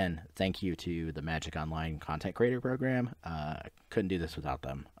 And again, thank you to the Magic Online Content Creator Program. I couldn't do this without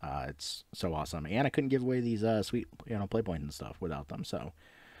them. It's so awesome. And I couldn't give away these sweet, play points and stuff without them. So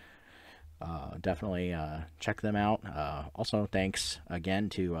definitely check them out. Also, thanks again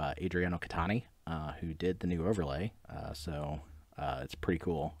to Adriano Catani, who did the new overlay. So it's pretty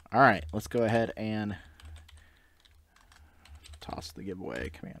cool. All right, let's go ahead and toss the giveaway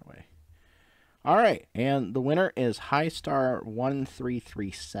command away. All right, and the winner is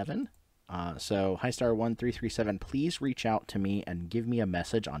HighStar1337. So HighStar1337, please reach out to me and give me a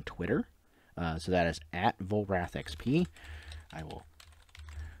message on Twitter. So that is at VolrathXP. I will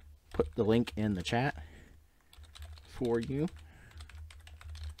put the link in the chat for you.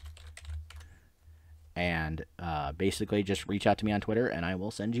 And basically just reach out to me on Twitter, and I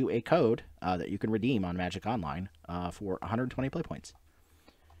will send you a code that you can redeem on Magic Online for 120 play points.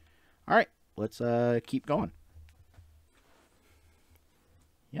 All right, let's keep going.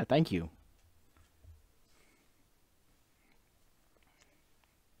 Yeah, thank you.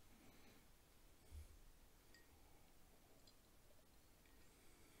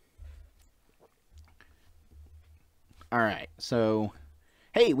 All right, so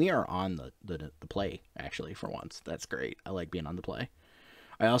hey, we are on the play, actually, for once. That's great. I like being on the play.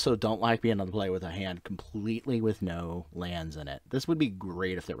 I also don't like being on the play with a hand completely with no lands in it. This would be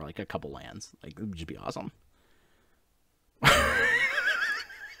great if there were, like, a couple lands. Like, it would just be awesome.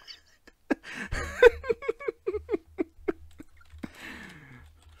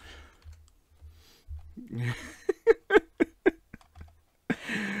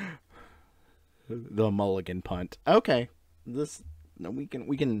 The mulligan punt. Okay. This... No, we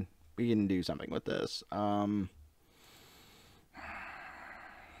can do something with this. I want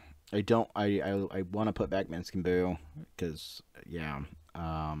to put back Minsc Boo because yeah.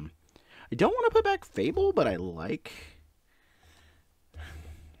 I don't want to put back Fable, but I like.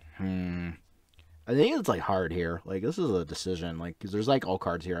 I think it's like hard here. Like this is a decision. Like because there's like all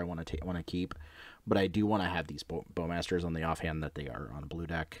cards here I want to keep, but I do want to have these Bowmasters on the offhand that they are on a blue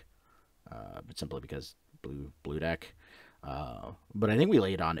deck, but simply because blue deck. But I think we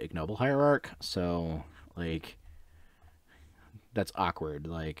laid on Ignoble Hierarch, so, like, that's awkward.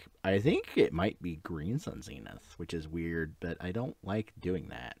 Like, I think it might be Green Sun Zenith, which is weird, but I don't like doing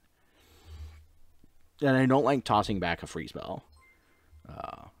that. And I don't like tossing back a free spell.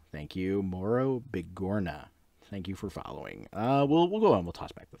 Thank you, Moro Bigorna. Thank you for following. We'll go on, we'll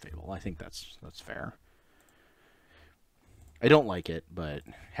toss back the Fable. I think that's fair. I don't like it, but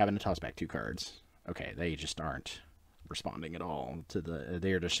having to toss back 2 cards, okay, they just aren't responding at all to the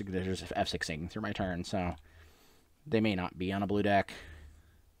they're just F6ing through my turn, so they may not be on a blue deck.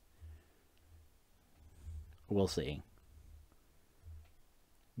 We'll see.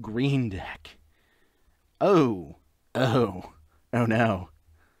 Green deck. Oh no.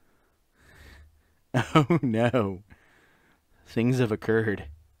 Oh no. Things have occurred.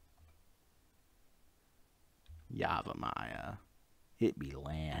 Yavimaya. It be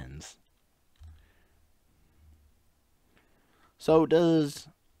lands. So let's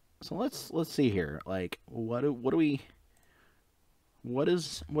see here. Like what is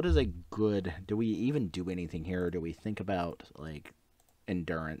a good, do we even do anything here, or do we think about like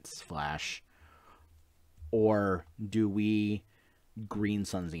endurance flash, or do we Green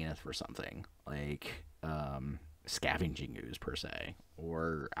Sun Zenith for something like Scavenging Ooze per se,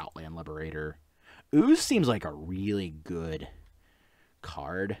 or Outland Liberator? Ooze seems like a really good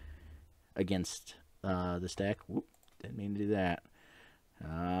card against this deck. Whoop. Didn't mean to do that.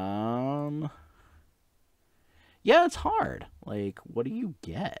 Yeah, it's hard. Like, what do you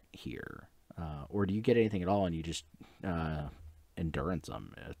get here? Or do you get anything at all and you just endurance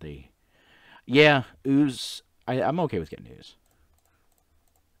them if they... Yeah, Ooze... I'm okay with getting Ooze.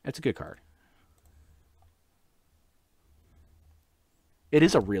 It's a good card. It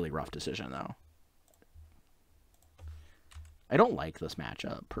is a really rough decision, though. I don't like this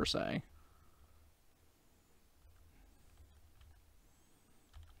matchup, per se.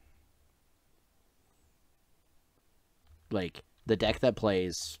 Like, the deck that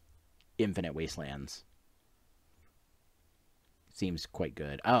plays Infinite Wastelands seems quite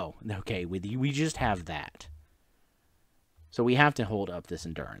good. Oh, okay, we just have that. So we have to hold up this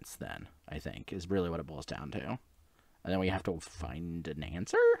endurance, then, I think, is really what it boils down to. And then we have to find an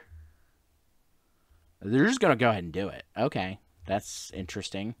answer? They're just going to go ahead and do it. Okay, that's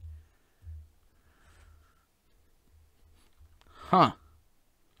interesting. Huh.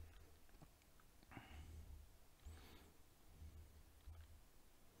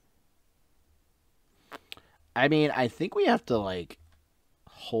 I mean, I think we have to, like,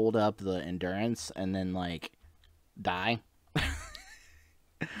 hold up the endurance and then, like, die.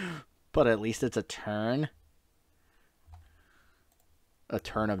 But at least it's a turn. A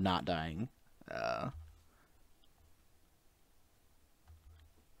turn of not dying.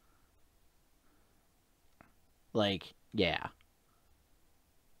 Like, yeah.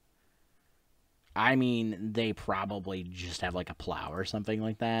 I mean, they probably just have, like, a plow or something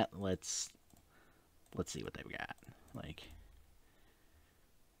like that. Let's see what they've got. Like,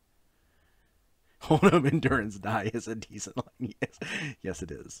 Hold up, endurance die is a decent line. Yes, yes,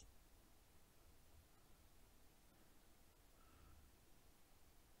 it is.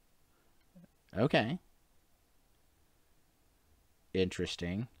 Okay.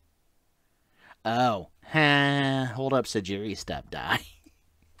 Interesting. Oh, hold up, Sajiri step die.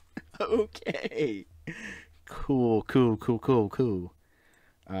 Okay. Cool, cool, cool, cool, cool.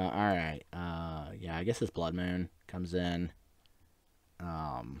 Alright. Yeah, I guess this Blood Moon comes in.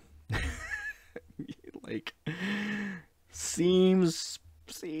 Um, like, seems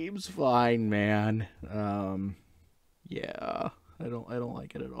fine, man. Yeah, I don't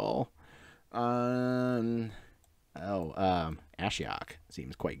like it at all. Um, Ashiok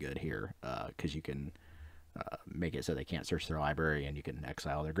seems quite good here, because you can make it so they can't search their library and you can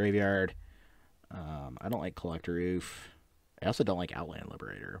exile their graveyard. I don't like Collector Oof. I also don't like Outland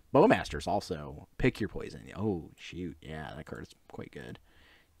Liberator. Bowmasters also. Pick your poison. Oh, shoot. Yeah, that card is quite good.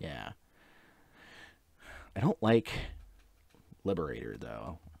 Yeah. I don't like Liberator,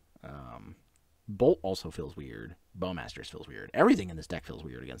 though. Bolt also feels weird. Bowmasters feels weird. Everything in this deck feels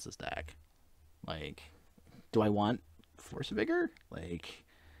weird against this deck. Like, do I want Force of Vigor? Like,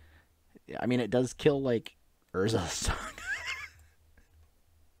 I mean, it does kill, like, Urza's.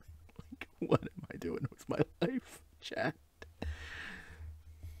 Like, what am I doing with my life, chat?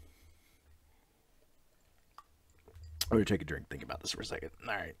 I'm gonna take a drink, think about this for a second.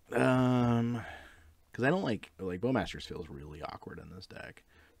 All right, because I don't like Bowmasters feels really awkward in this deck.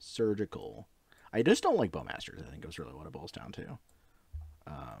 Surgical, I just don't like Bowmasters. I think is really what it boils down to.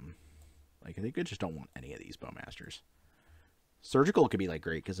 Like I think I just don't want any of these Bowmasters. Surgical could be like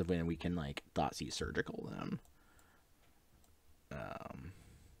great because of when we can like Thoughtseize Surgical them.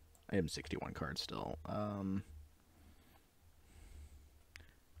 I have 61 cards still.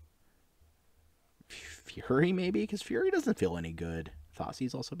 Fury maybe, because Fury doesn't feel any good.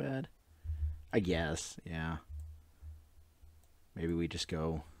 Thoughtseize also bad, I guess. Yeah, maybe we just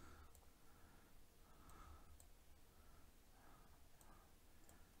go.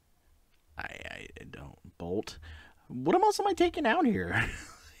 I don't Bolt. What else am I taking out here?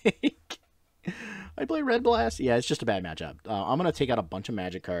 I play Red Blast. Yeah, it's just a bad matchup. I'm gonna take out a bunch of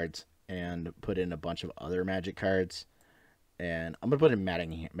Magic cards and put in a bunch of other Magic cards, and I'm gonna put in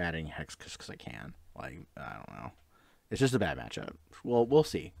Matting Hex because I can. Like, I don't know. It's just a bad matchup. Well, we'll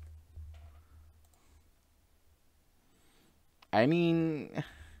see. I mean,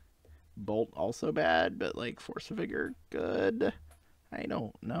 Bolt also bad, but like Force of Vigor good. I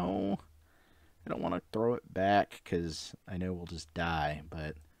don't know. I don't want to throw it back because I know we'll just die,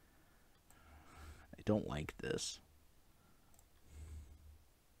 but I don't like this.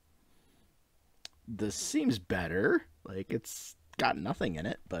 This seems better. Like, it's got nothing in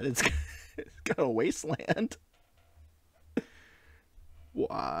it, but it's got a wasteland.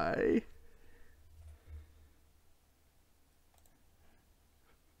 Why?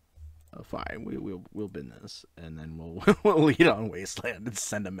 Oh, fine. We'll bin this, and then we'll lead on wasteland and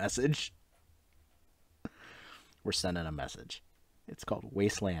send a message. We're sending a message. It's called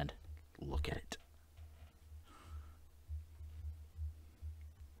Wasteland. Look at it.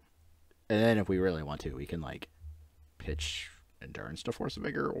 And then if we really want to, we can like pitch Endurance to Force of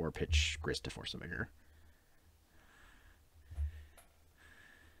Vigor or pitch Grist to Force of Vigor.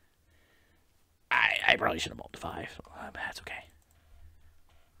 I probably should have mulled to 5, but that's okay.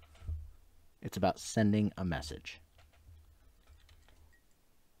 It's about sending a message.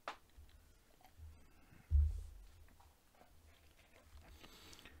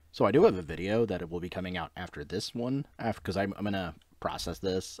 So I do have a video that will be coming out after this one, because I'm going to process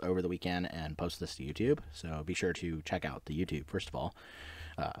this over the weekend and post this to YouTube. So be sure to check out the YouTube, first of all,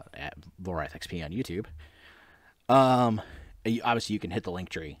 at Vorath XP on YouTube. Obviously, you can hit the link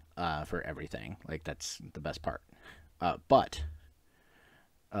tree for everything. Like, that's the best part. But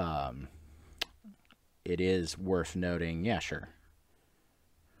it is worth noting. Yeah, sure.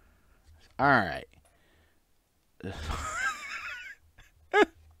 All right.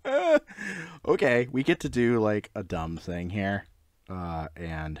 Okay, we get to do like a dumb thing here,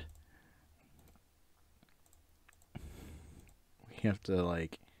 and we have to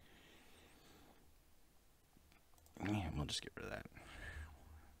like. Yeah, we'll just get rid of that.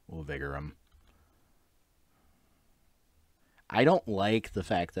 We'll vigor him. I don't like the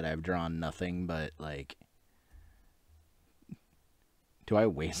fact that I've drawn nothing but like. Do I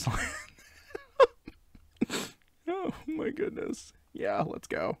wasteland? Oh my goodness. Yeah, let's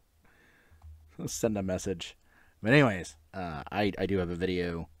go. Let's send a message. But anyways, I do have a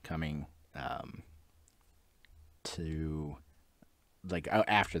video coming to like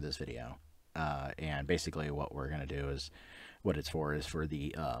after this video, and basically what we're gonna do is what it's for is for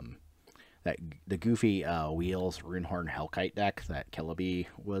the the goofy Wheels Runehorn Hellkite deck that Killaby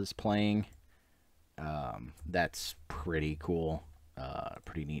was playing. That's pretty cool.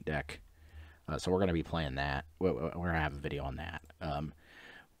 Pretty neat deck. So we're going to be playing that. We're going to have a video on that.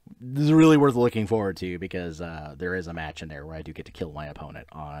 This is really worth looking forward to because there is a match in there where I do get to kill my opponent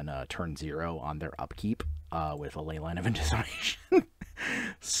on turn 0 on their upkeep with a Leyline of Anticipation.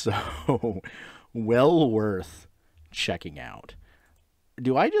 So, well worth checking out.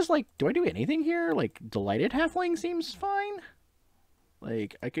 Do I do anything here? Like, Delighted Halfling seems fine.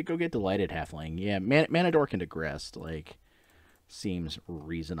 Like, I could go get Delighted Halfling. Yeah, Mana Dork and Digressed, like, seems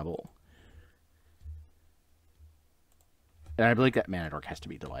reasonable. And I believe that Mana Dork has to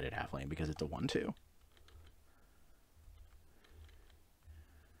be Delighted Halfling because it's a 1/2.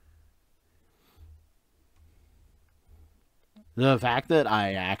 The fact that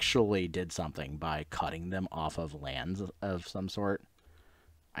I actually did something by cutting them off of lands of some sort,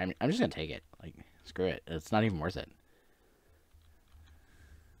 I'm just going to take it. Like, screw it. It's not even worth it.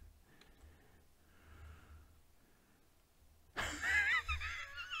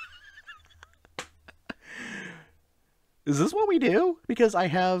 Is this what we do? Because I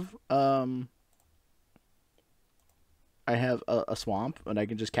have a swamp and I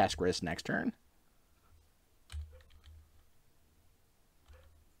can just cast Grist next turn.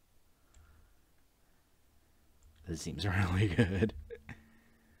 This seems really good.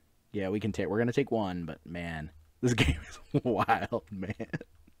 Yeah, we're gonna take one, but man, this game is wild, man.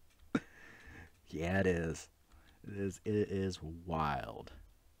 Yeah, it is. It is wild.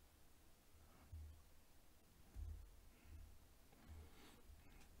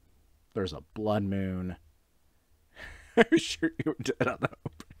 There's a Blood Moon. I'm sure you were dead on the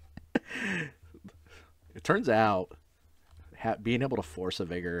open. It turns out being able to force a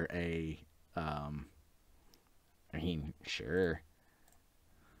Vigor I mean, sure.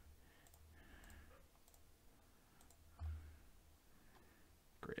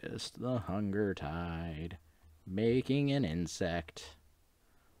 Grist the Hunger Tide, making an insect.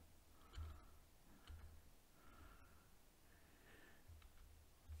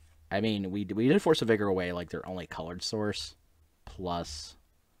 I mean, we did force a Vigor away like their only colored source, plus,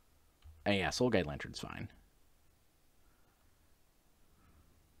 and yeah, Soul Guide Lantern's fine.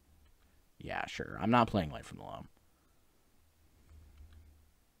 Yeah, sure. I'm not playing Light from the Loam.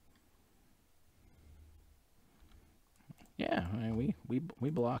 Yeah, I mean, we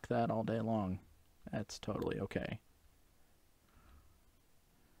block that all day long. That's totally okay.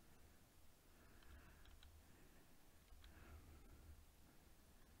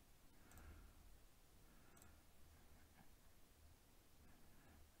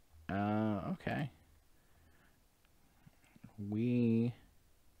 Okay.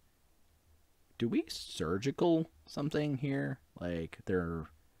 Do we surgical something here? Like, they're,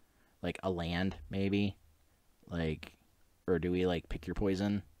 like, a land, maybe? Like, or do we, like, pick your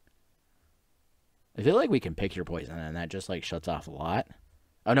poison? I feel like we can pick your poison, and that just, like, shuts off a lot.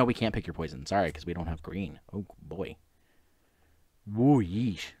 Oh, no, we can't pick your poison. Sorry, because we don't have green. Oh, boy. Woo,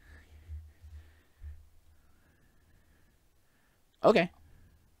 yeesh. Okay.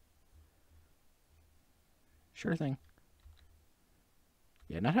 Sure thing.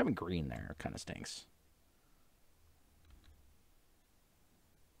 Yeah, not having green there kind of stinks.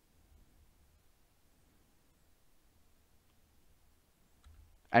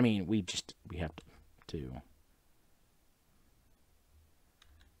 I mean, we have to.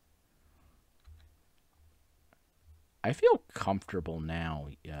 I feel comfortable now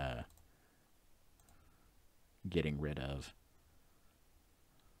getting rid of.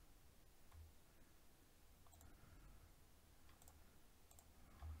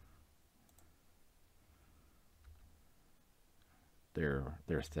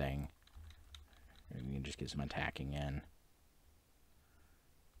 Their thing. And you can just get some attacking in.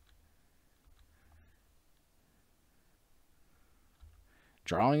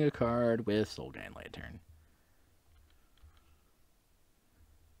 Drawing a card with Soul Guide Lantern.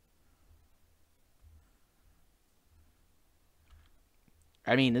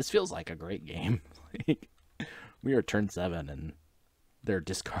 I mean, this feels like a great game. We are turn 7 and they're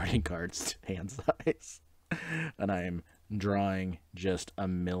discarding cards to hand size. And I'm drawing just a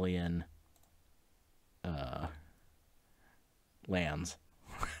million lands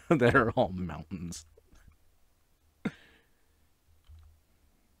that are all mountains.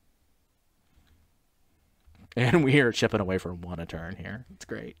 And we are chipping away from 1 a turn here. It's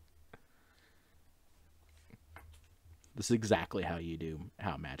great. This is exactly how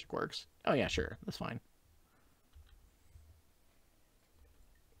Magic works. Oh yeah, sure. That's fine.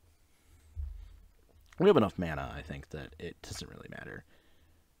 We have enough mana, I think, that it doesn't really matter.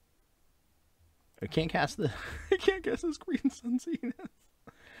 I can't cast the I can't cast this Green Sun Zenith.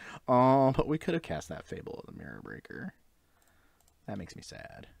 Oh, but we could have cast that Fable of the Mirror Breaker. That makes me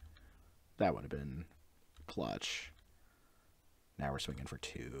sad. That would have been clutch. Now we're swinging for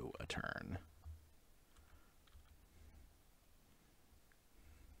 2 a turn.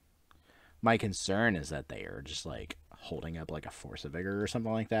 My concern is that they are just like holding up like a Force of Vigor or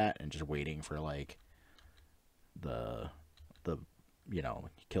something like that and just waiting for like the you know,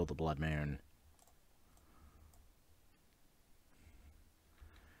 kill the Blood Moon.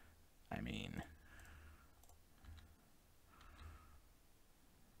 I mean,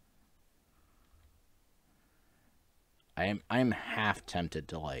 I'm half tempted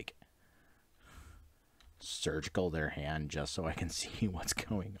to like surgical their hand just so I can see what's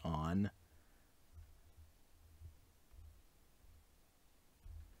going on.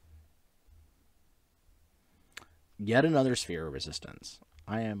 Yet another Sphere of Resistance.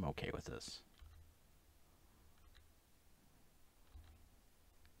 I am okay with this.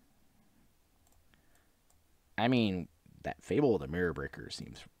 I mean, that Fable of the Mirror Breaker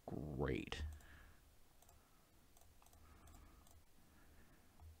seems great.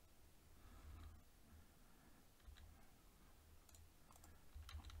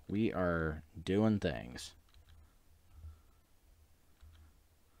 We are doing things.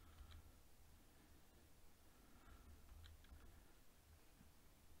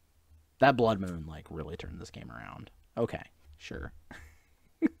 That Blood Moon, like, really turned this game around. Okay, sure.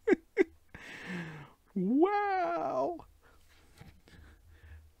 Wow.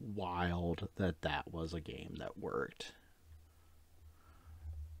 Wild that that was a game that worked.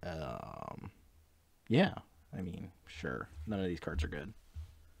 Yeah, I mean, sure. None of these cards are good.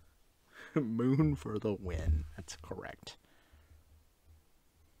 Moon for the win. That's correct.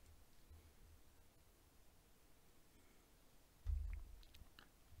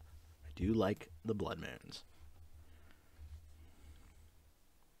 I do like the Blood Moons.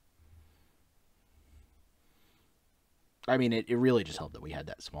 I mean, it really just helped that we had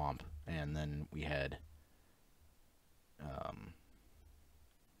that swamp, and then we had,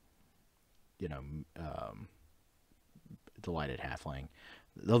 you know, Delighted Halfling.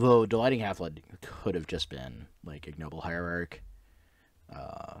 Although Delighting Halfling could have just been, like, Ignoble Hierarch,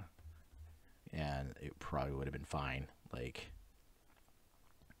 and it probably would have been fine. Like,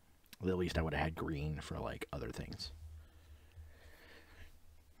 at least I would have had green for, like, other things.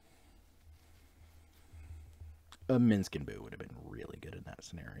 A Minsc Boo would have been really good in that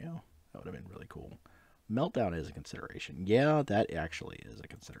scenario. That would have been really cool. Meltdown is a consideration. Yeah, that actually is a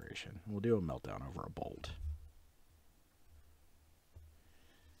consideration. We'll do a Meltdown over a Bolt.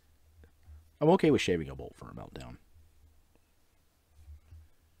 I'm okay with shaving a Bolt for a Meltdown.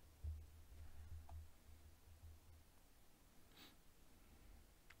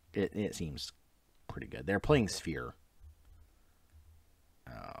 It seems pretty good. They're playing Sphere.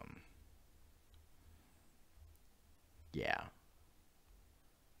 Yeah.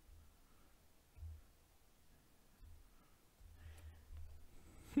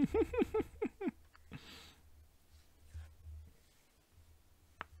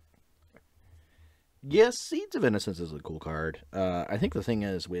 Yes, Seeds of Innocence is a cool card. I think the thing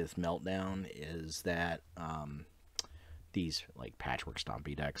is with Meltdown is that these like Patchwork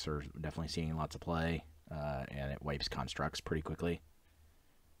Stompy decks are definitely seeing lots of play, and it wipes constructs pretty quickly.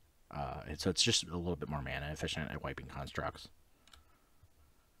 And so it's just a little bit more mana efficient at wiping constructs.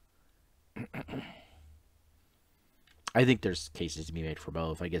 I think there's cases to be made for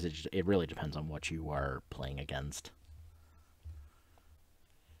both. I guess it really depends on what you are playing against.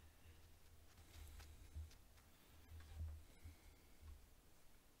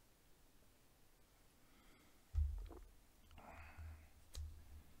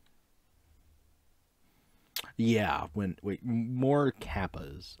 Yeah, more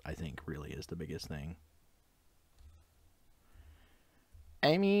kappas, I think, really is the biggest thing.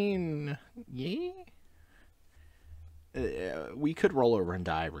 I mean, yeah. We could roll over and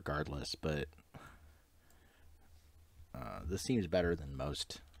die regardless, but this seems better than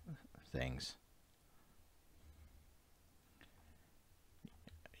most things.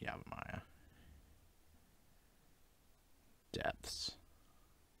 Yeah, Maya. Depths.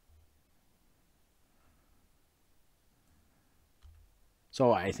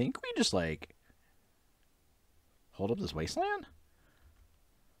 So I think we just, like, hold up this wasteland?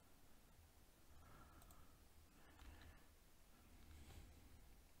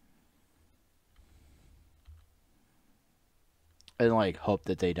 And, like, hope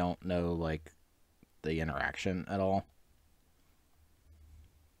that they don't know, like, the interaction at all.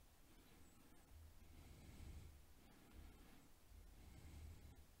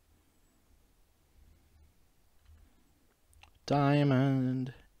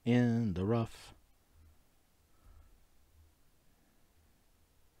 Diamond in the rough.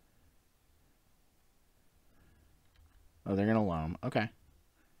 Oh, they're gonna loam. Okay.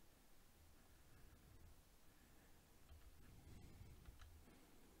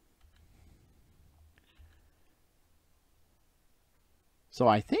 So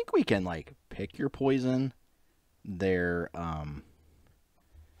I think we can, like, pick your poison. Their,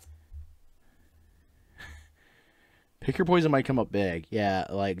 pick your poison might come up big. Yeah,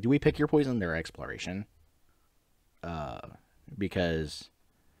 like, do we pick your poison? Their exploration. Because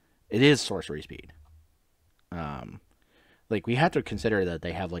it is sorcery speed. Like, we have to consider that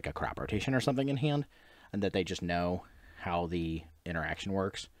they have, like, a crop rotation or something in hand, and that they just know how the interaction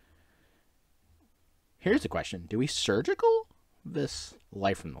works. Here's the question. Do we surgical this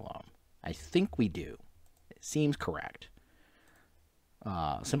Life from the Loam? I think we do. It seems correct.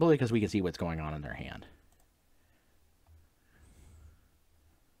 Simply because we can see what's going on in their hand.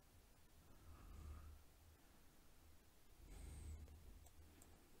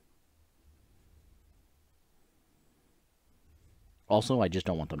 Also, I just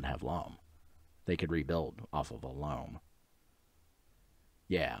don't want them to have loam. They could rebuild off of a loam.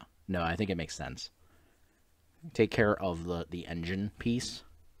 Yeah. No, I think it makes sense. Take care of the engine piece.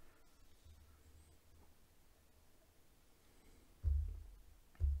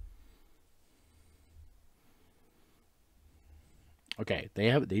 Okay,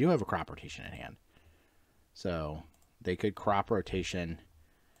 they do have a crop rotation in hand. So they could crop rotation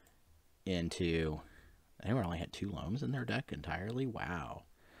into... They only had 2 loams in their deck entirely? Wow.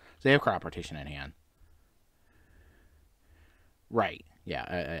 So they have crop rotation in hand. Right.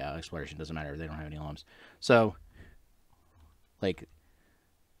 Yeah, exploration doesn't matter if they don't have any loams. So, like,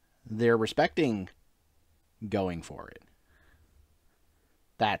 they're respecting going for it.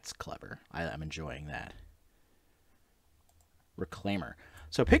 That's clever. I'm enjoying that. Reclaimer.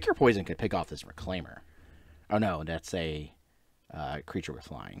 So pick your poison could pick off this Reclaimer. Oh no, that's a creature with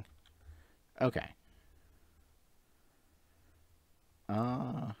flying. Okay.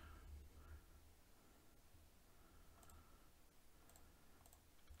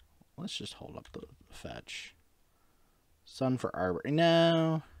 Let's just hold up the fetch. Sun for Arbor.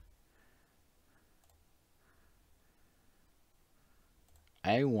 No.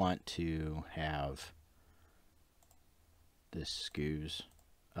 I want to have this Scoos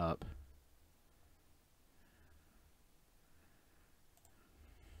up.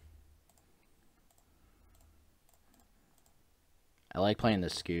 I like playing the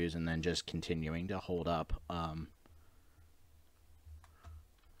Scoos and then just continuing to hold up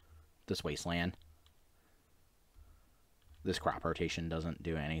this Wasteland. This crop rotation doesn't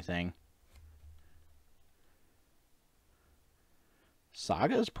do anything.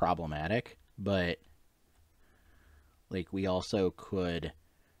 Saga is problematic, but like we also could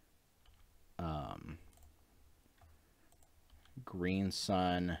Green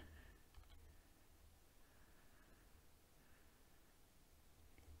Sun.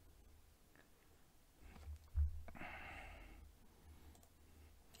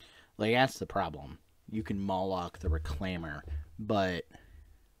 Like, that's the problem. You can Mawloc the Reclaimer, but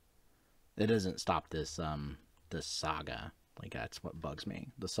it doesn't stop this this Saga. Like, that's what bugs me.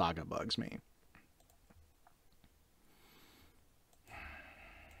 The Saga bugs me.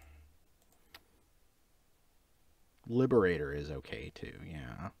 Liberator is okay too,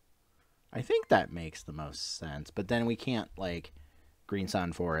 yeah. I think that makes the most sense, but then we can't, like, Green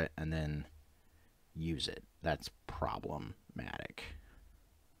Sun for it and then use it. That's problematic.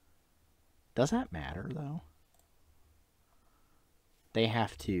 Does that matter, though? They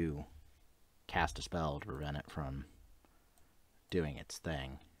have to cast a spell to prevent it from doing its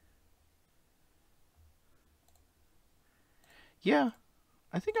thing. Yeah,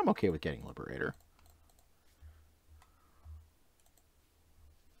 I think I'm okay with getting Liberator.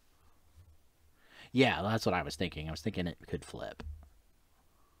 Yeah, that's what I was thinking. I was thinking it could flip.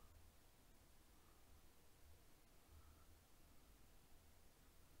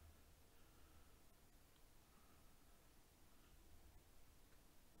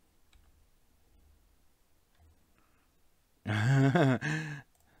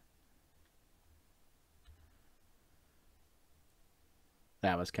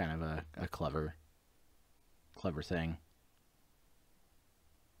 That was kind of a clever thing.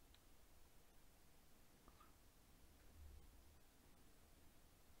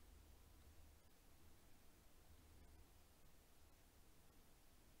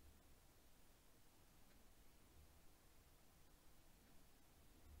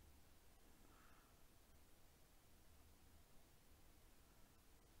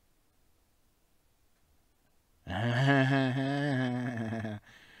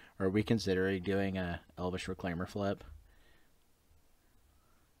 we considering doing a Elvish Reclaimer flip?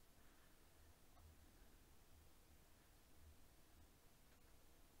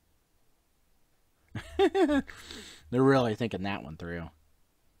 They're really thinking that one through.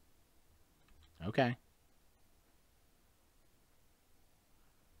 Okay.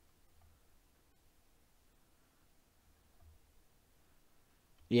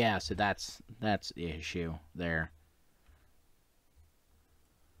 Yeah, so that's the issue there.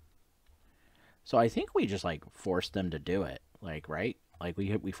 So I think we just like force them to do it, like, right? Like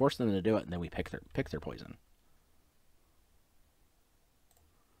we force them to do it, and then we pick their poison.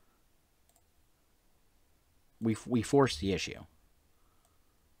 We force the issue.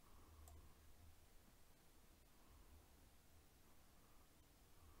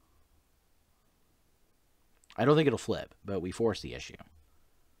 I don't think it'll flip, but we force the issue.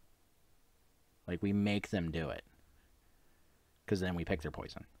 Like, we make them do it. Because then we pick their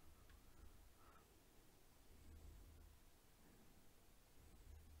poison.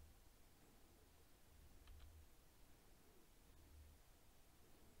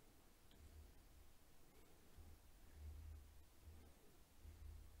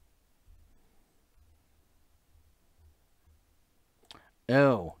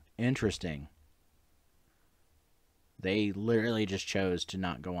 Oh, interesting. They literally just chose to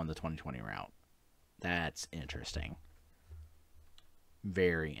not go on the 2020 route. That's interesting.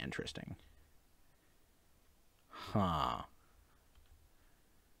 Very interesting. Huh.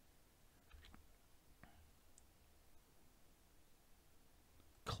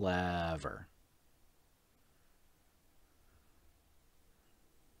 Clever.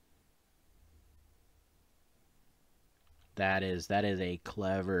 That is a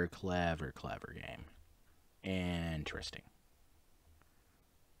clever game. Interesting.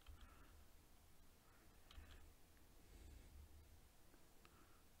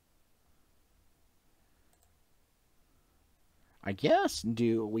 I guess,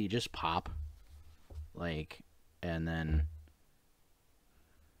 do we just pop? Like, and then...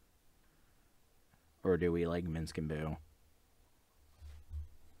 Or do we, like, Minsc Boo?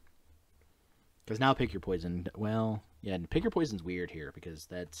 Because now pick your poison. Well, yeah, pick your poison's weird here, because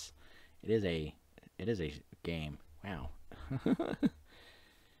that's... It is a game. Wow.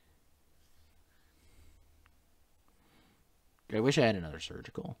 I wish I had another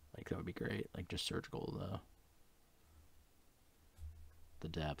surgical. Like, that would be great. Like, just surgical the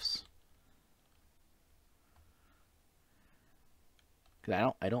depths.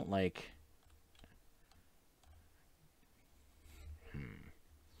 Because I don't like...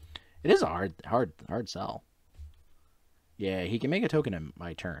 It is a hard sell. Yeah, he can make a token in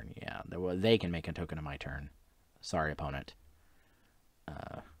my turn. Yeah, they can make a token in my turn. Sorry, opponent.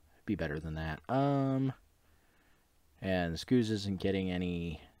 Be better than that. And Scoos isn't getting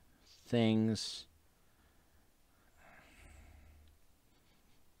any things.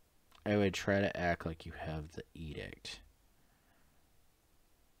 I would try to act like you have the edict.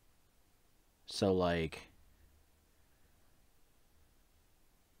 So, like...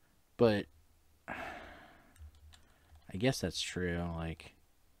 But... I guess that's true, like...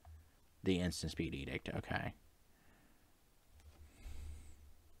 The instant speed edict, okay.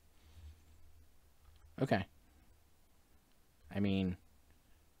 Okay. I mean...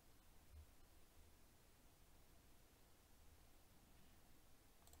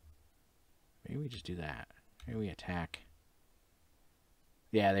 Maybe we just do that. Maybe we attack.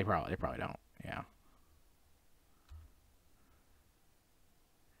 Yeah, they probably don't. Yeah.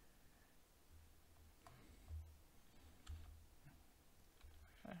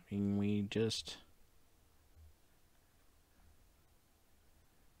 I mean, we just...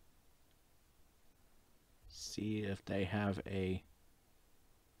 see if they have a...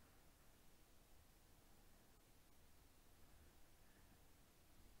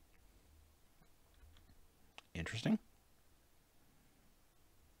 Interesting.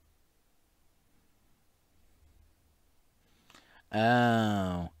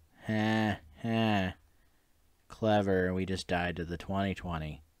 Oh. Ha, ha. Clever. We just died to the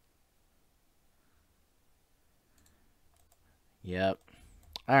 2020. Yep.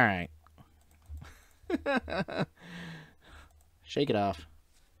 Alright. Shake it off.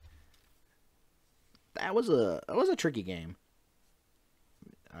 That was a tricky game.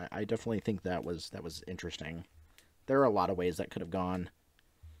 I definitely think that was interesting. There are a lot of ways that could have gone.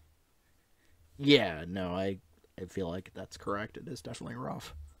 Yeah, no, I feel like that's correct. It is definitely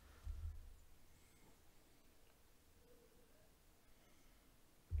rough.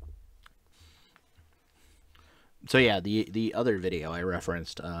 So yeah, the other video I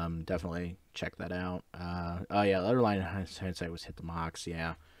referenced, definitely check that out. Oh yeah, the other line of hindsight was hit the mocks,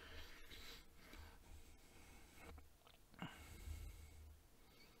 yeah.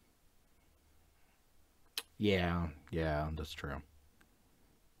 Yeah, yeah, that's true.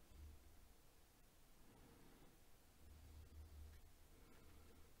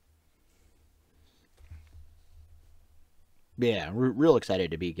 Yeah, we're real excited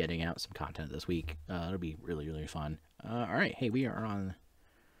to be getting out some content this week. It'll be really, really fun. All right, hey, we are on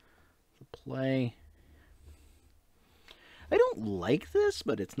the play. I don't like this,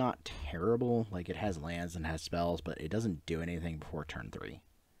 but it's not terrible. Like, it has lands and has spells, but it doesn't do anything before turn 3.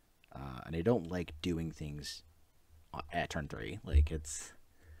 And I don't like doing things at turn 3. Like,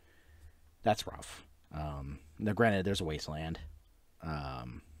 that's rough. Now, granted, there's a wasteland.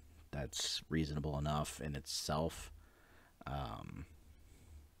 That's reasonable enough in itself. I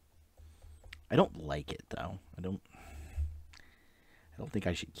don't like it though. I don't think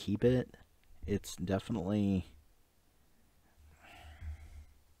I should keep it. It's definitely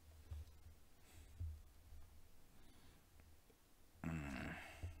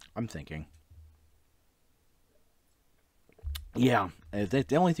I'm thinking. Yeah,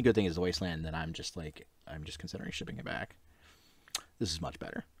 the only good thing is the wasteland. That I'm just considering shipping it back. This is much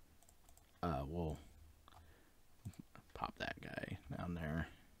better. We'll pop that guy down there.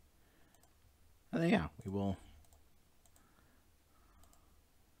 And then, yeah, we will.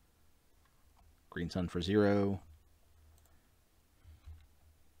 Green Sun for 0.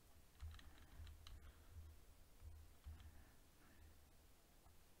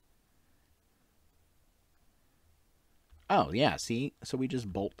 Oh, yeah, see? So we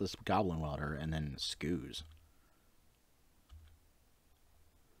just bolt this Goblin Welder and then Scoos.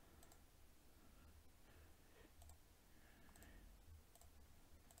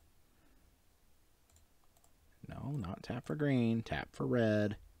 No, not tap for green. Tap for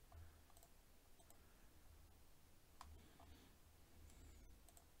red.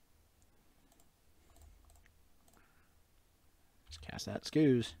 Just cast that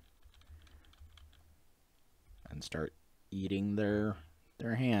Scoos. And start eating their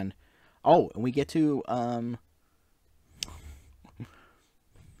hand. Oh, and we get to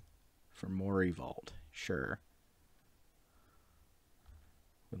for more Revolt. Sure.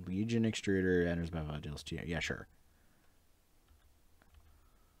 When Legion Extruder enters battlefield, deals 2. Yeah, sure.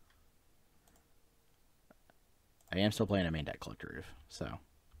 I am still playing a main deck Collector Roof, so.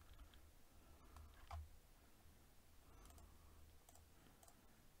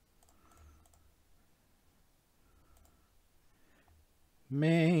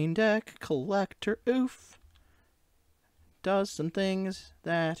 Main deck Collector Oof does some things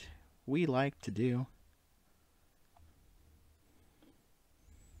that we like to do.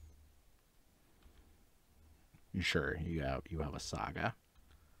 Sure, you have a Saga.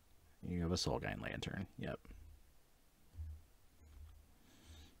 You have a Soulguide Lantern. Yep.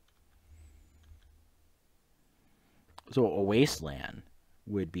 So a Wasteland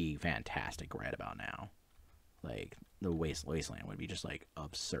would be fantastic right about now. Like, the Wasteland would be just, like,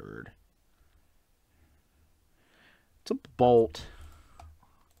 absurd. It's a bolt.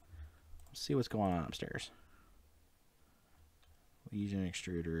 Let's see what's going on upstairs. Legion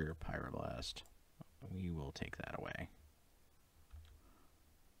Extruder, Pyroblast. We will take that away.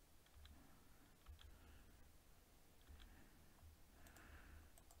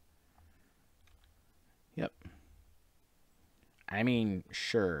 Yep. I mean,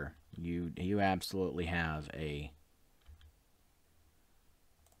 sure. You absolutely have a...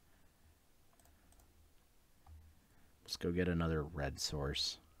 Let's go get another red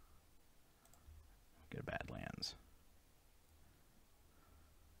source. Get a Badlands.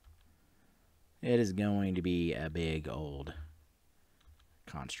 It is going to be a big old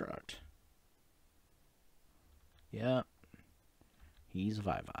construct. Yep. He's a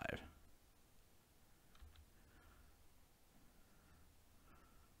 5/5.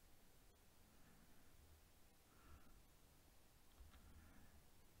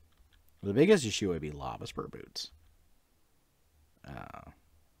 The biggest issue would be Lava Spur Boots.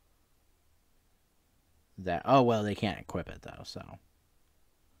 Oh, well, they can't equip it, though, so.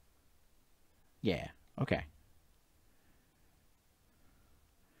 Yeah, okay.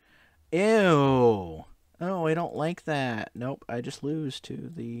 Ew. Oh, I don't like that. Nope, I just lose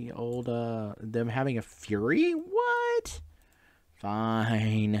to the old, them having a Fury? What?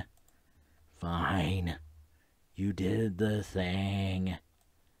 Fine. Fine. You did the thing.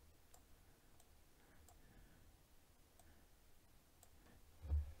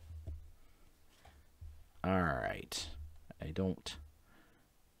 Alright. I don't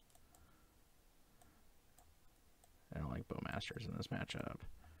like Bowmasters in this matchup.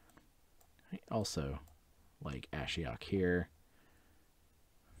 I also like Ashiok here.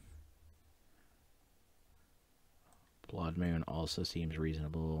 Blood Moon also seems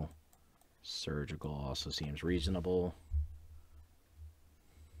reasonable. Surgical also seems reasonable.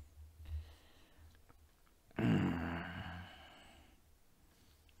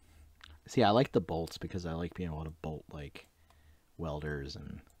 See, I like the bolts because I like being able to bolt like welders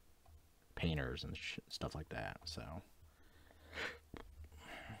and painters and stuff like that. So,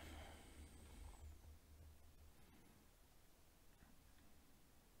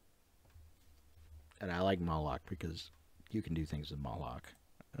 and I like Mawloc because you can do things with Mawloc.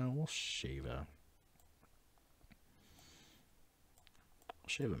 We'll shave a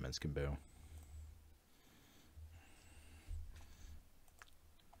Minsc Boo.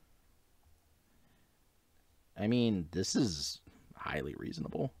 I mean, this is highly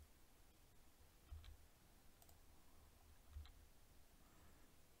reasonable.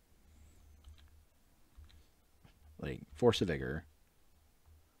 Like, Force of Vigor.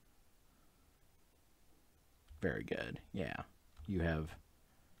 Very good. Yeah. You have...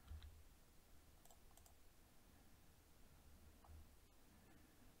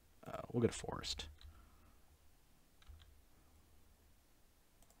 we'll get a Forest.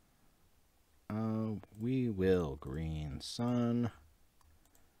 We will Green Sun.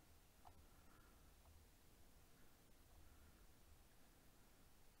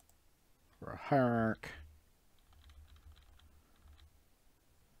 For a Hierarch.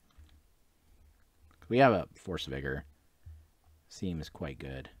 We have a Force Vigor. Seems quite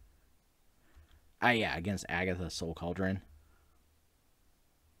good. Yeah, against Agatha Soul Cauldron.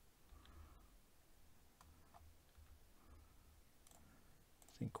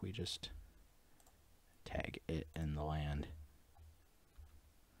 I think we just tag it in the land.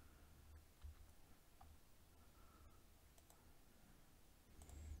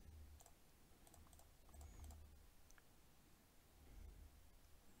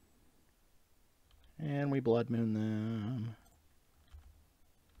 And we Blood Moon them.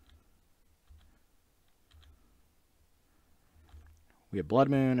 We have Blood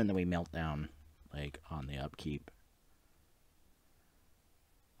Moon, and then we melt down, like, on the upkeep.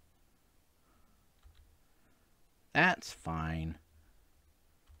 That's fine.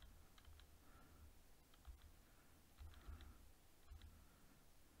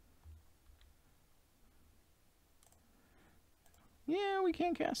 Yeah, we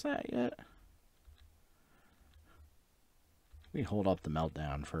can't cast that yet. We hold up the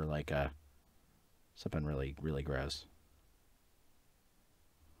meltdown for like something really, really gross.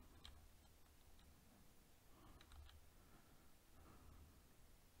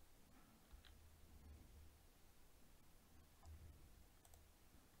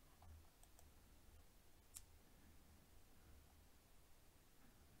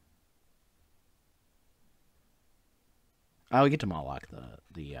 Oh, we get to Mawloc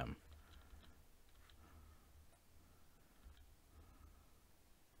the yeah,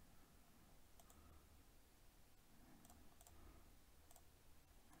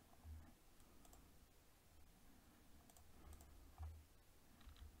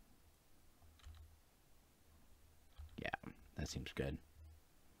 that seems good.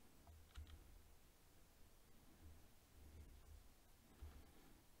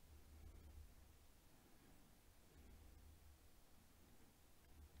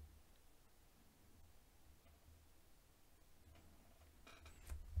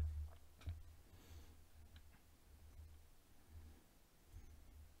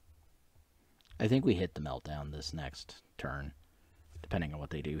 I think we hit the meltdown this next turn, depending on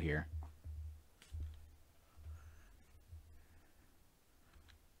what they do here.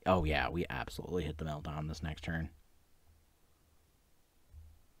 Oh yeah, we absolutely hit the meltdown this next turn.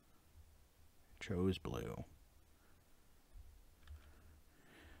 Chose blue.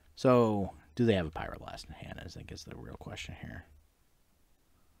 So, do they have a Pyroblast in hand? I think is the real question here.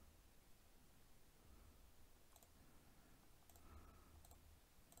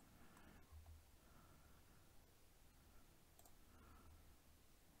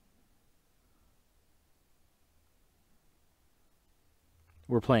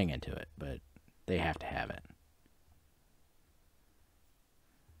 We're playing into it, but they have to have it.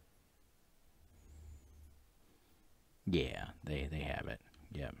 Yeah, they have it.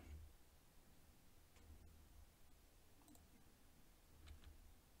 Yep.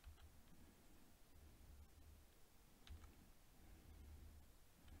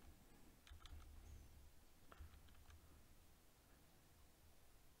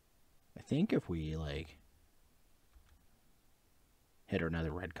 I think if we like hit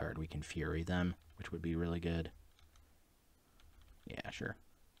another red card, we can Fury them, which would be really good. Yeah, sure.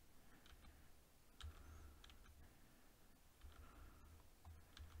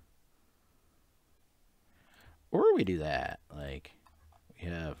 Or we do that. Like, we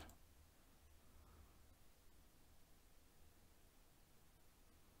have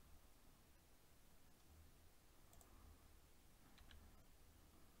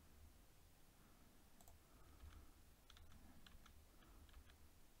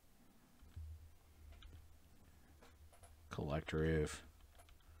Collect Roof.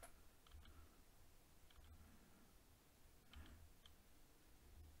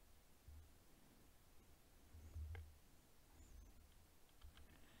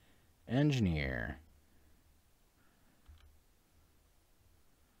 Engineer.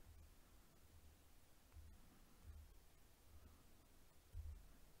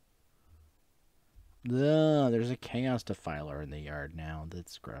 Ugh, there's a Chaos Defiler in the yard now.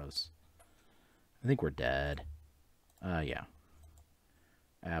 That's gross. I think we're dead. Yeah.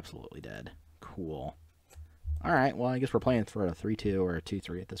 Absolutely dead. Cool. Alright, well, I guess we're playing for a 3-2 or a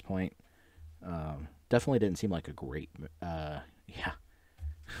 2-3 at this point. Definitely didn't seem like a great... yeah.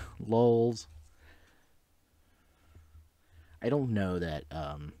 Lulz. I don't know that...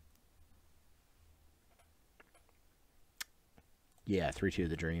 yeah, 3-2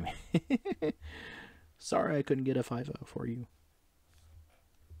 the dream. Sorry I couldn't get a 5-0 for you.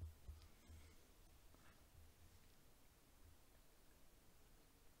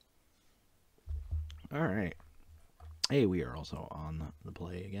 Alright. Hey, we are also on the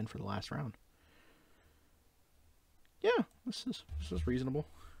play again for the last round. Yeah, this is reasonable.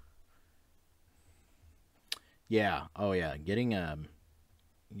 Yeah, oh yeah, getting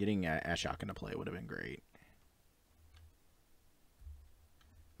Ashok into play would have been great.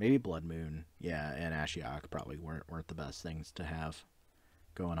 Maybe Blood Moon, yeah, and Ashiok probably weren't the best things to have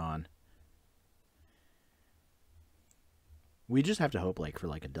going on. We just have to hope for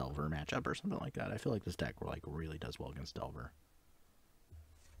a Delver matchup or something like that. I feel like this deck really does well against Delver.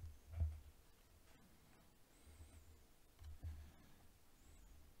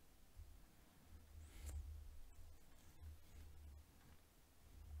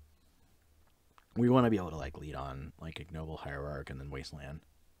 We want to be able to lead on Ignoble Hierarch and then Wasteland.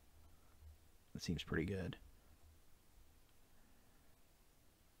 That seems pretty good.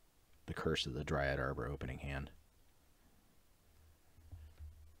 The Curse of the Dryad Arbor opening hand.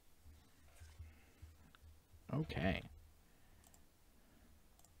 Okay.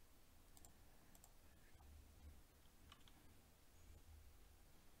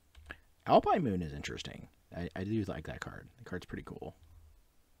 Alpine Moon is interesting. I do like that card. The card's pretty cool.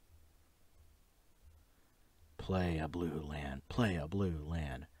 Play a blue land. Play a blue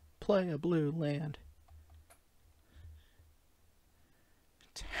land. Play a blue land.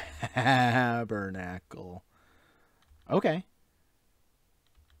 Tabernacle. Okay.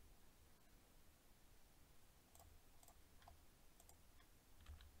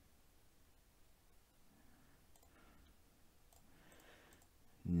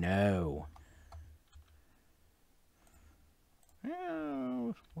 No.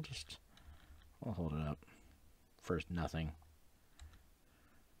 Oh, we'll hold it up. First, nothing.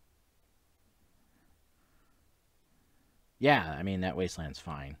 Yeah, I mean, that Wasteland's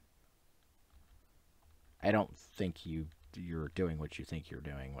fine. I don't think you're doing what you think you're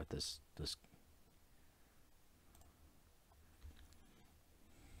doing with this.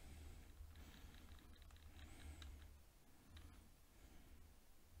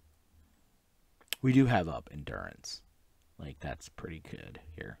 We do have up Endurance. That's pretty good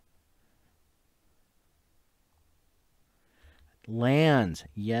here. Lands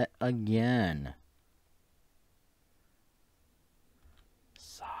yet again.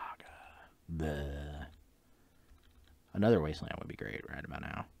 Saga. Bleh. Another Wasteland would be great right about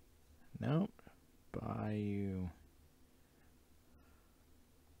now. Nope. Bayou.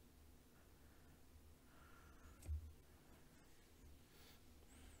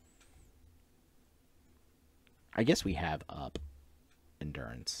 I guess we have up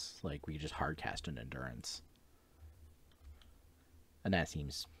Endurance. We just hardcast an Endurance. And that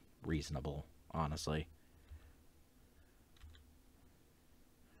seems reasonable, honestly.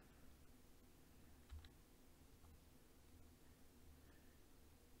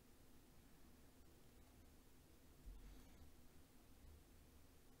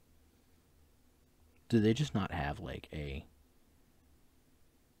 Do they just not have a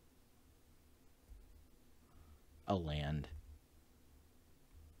land?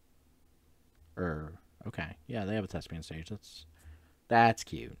 Okay, yeah, they have a Thespian stage. That's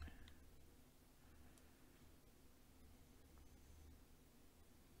cute.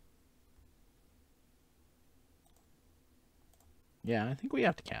 Yeah, I think we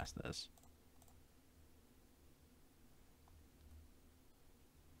have to cast this.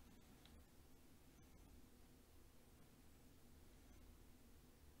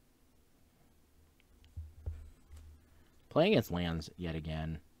 Playing against lands yet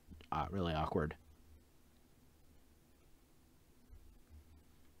again, really awkward.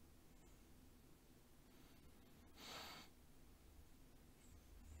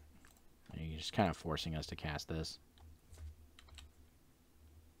 You're just kind of forcing us to cast this.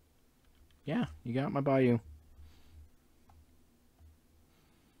 Yeah, you got my Bayou.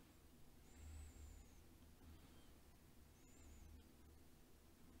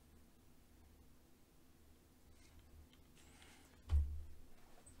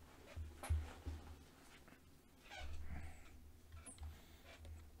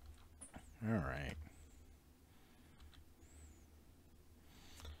 Alright.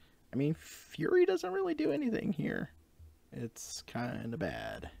 I mean, Fury doesn't really do anything here. It's kind of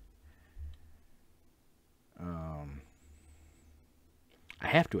bad. I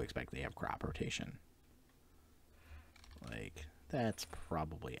have to expect they have crop rotation. Like, that's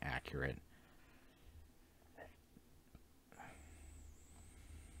probably accurate.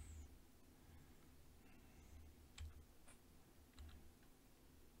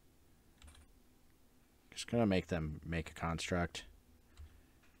 Just gonna make them make a construct.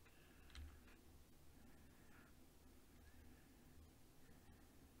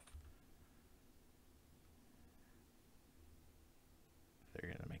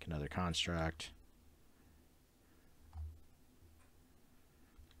 They're gonna make another construct.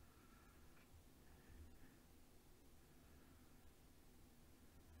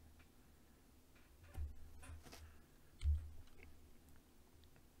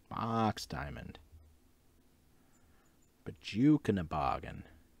 Box Diamond. Bajukanaboggan.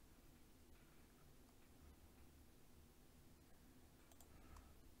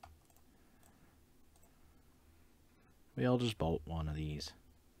 We'll just bolt one of these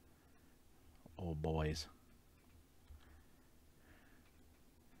old boys.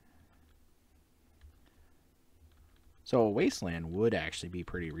 So a wasteland would actually be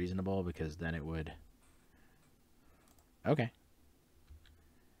pretty reasonable because then it would... Okay.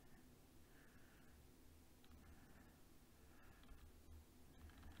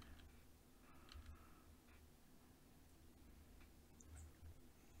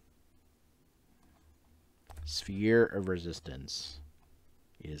 Sphere of Resistance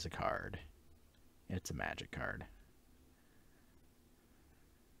is a card. It's a magic card.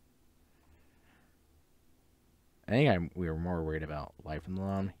 I think we were more worried about Life in the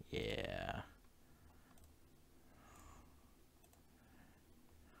Loam. Yeah.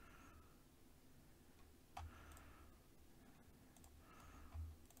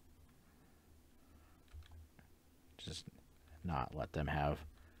 Just not let them have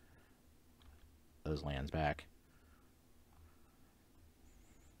those lands back.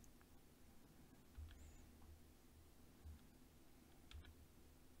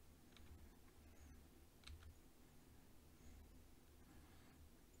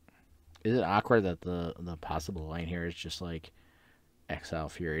 Is it awkward that the possible line here is just like Exile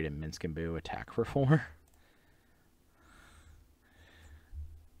Fury to Minsc Boo attack for 4?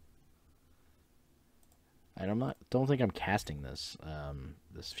 I don't think I'm casting this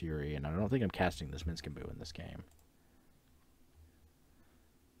this Fury, and I don't think I'm casting this Minsc Boo in this game.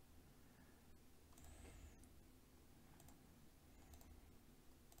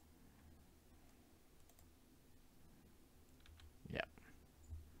 Yep.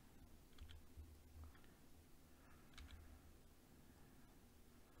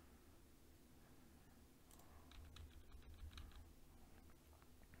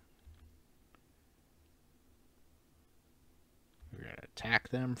 We're gonna attack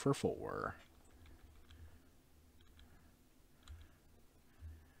them for 4.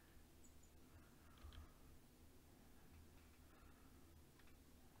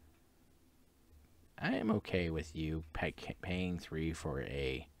 I am okay with you paying 3 for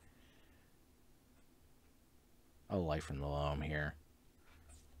a Life in the Loam here.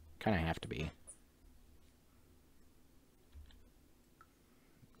 Kind of have to be.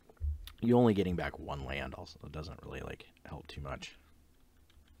 You only getting back 1 land also doesn't really like help too much.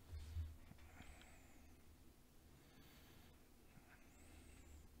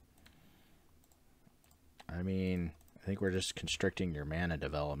 I mean, I think we're just constricting your mana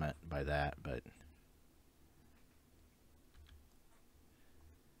development by that, but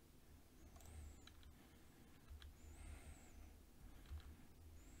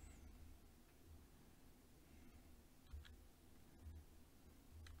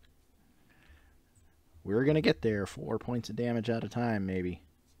we're going to get there 4 points of damage at a time, maybe.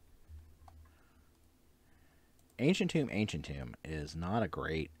 Ancient Tomb is not a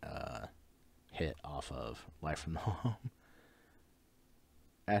great hit off of Life from the Loam.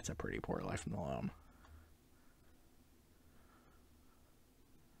 That's a pretty poor Life from the Loam.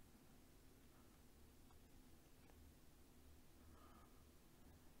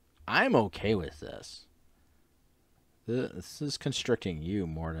 I'm okay with this. This is constricting you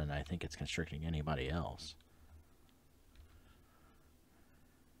more than I think it's constricting anybody else.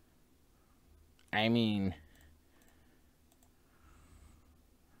 I mean,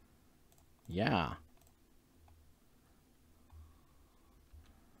 yeah.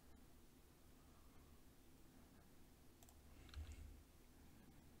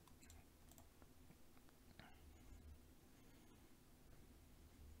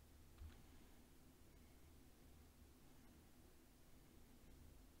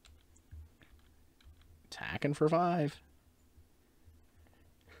 Attacking for 5.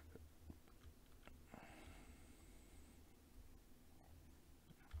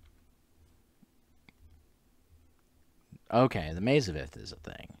 Okay, the Maze of Ith is a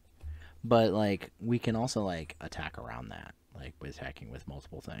thing. But, like, we can also, like, attack around that. Like, with attacking with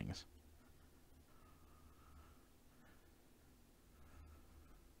multiple things.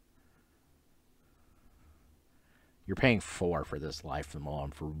 You're paying 4 for this Life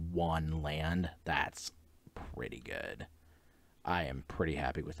Alone for 1 land. That's pretty good. I am pretty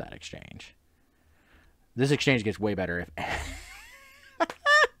happy with that exchange. This exchange gets way better if...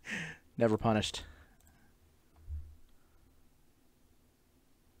 Never punished.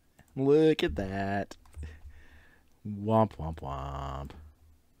 Look at that. Womp, womp, womp.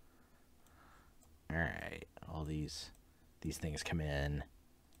 Alright. All these things come in.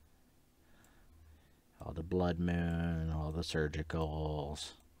 All the Blood Moon, all the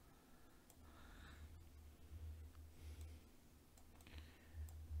Surgicals.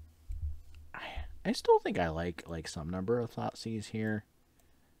 I still think I like some number of Thoughtseize here.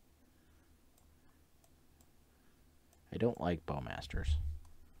 I don't like Bowmasters.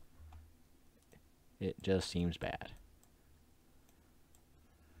 It just seems bad.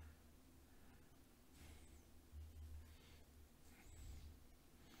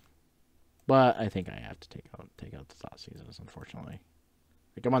 But I think I have to take out the Thoughtseizes, unfortunately.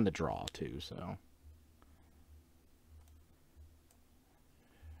 Like, I'm on the draw too, so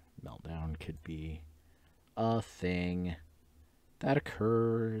Meltdown could be a thing that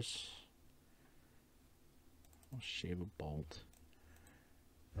occurs. I'll shave a bolt.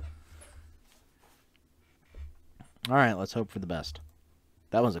 Alright, let's hope for the best.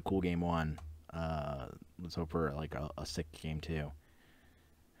 That was a cool game 1. Let's hope for like a sick game 2.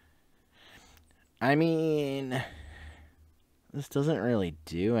 I mean, this doesn't really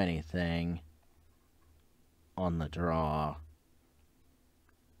do anything on the draw.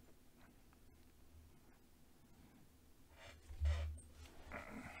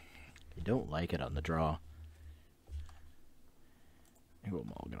 I don't like it on the draw. I will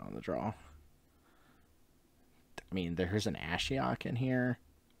mulligan on the draw. I mean, there's an Ashiok in here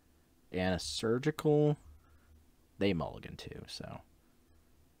and a Surgical. They mulligan too, so.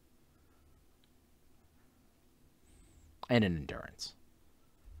 And an Endurance.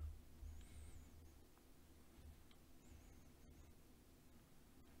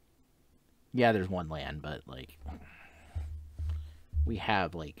 Yeah, there's 1 land, but, like, we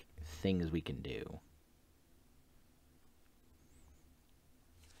have, like, things we can do.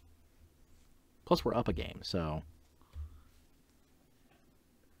 Plus, we're up a game, so.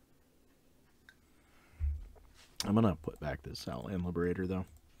 I'm gonna put back this Outland Liberator, though.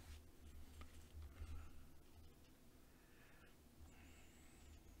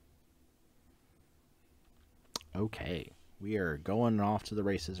 Okay, we are going off to the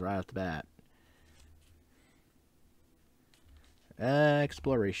races right off the bat.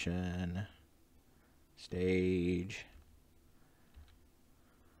 Exploration. Stage.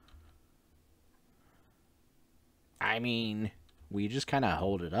 I mean, we just kind of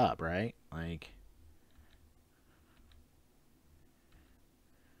hold it up, right? Like...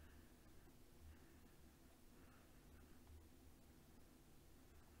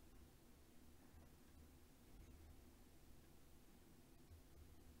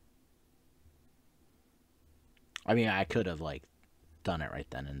 I mean, I could have, like, done it right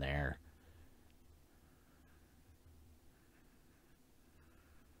then and there.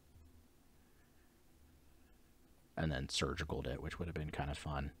 And then surgicaled it, which would have been kind of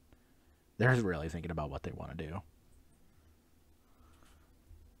fun. They're really thinking about what they want to do.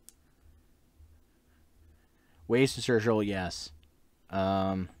 Ways to surgical, yes.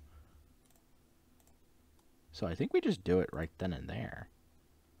 So I think we just do it right then and there.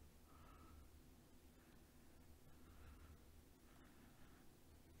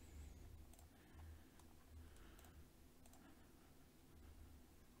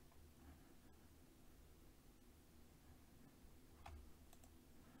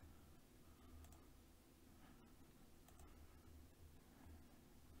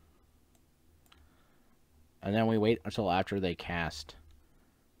 And then we wait until after they cast.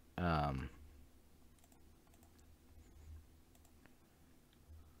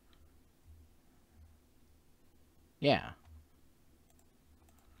 Yeah.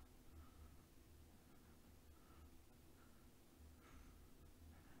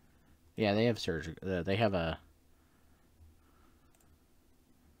 Yeah, they have surgery. They have a...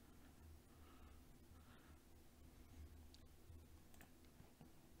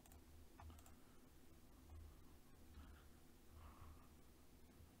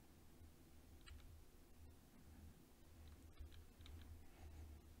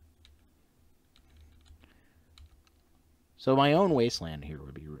 So my own wasteland here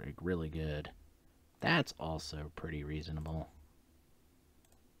would be really good. That's also pretty reasonable.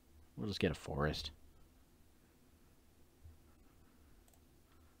 We'll just get a forest.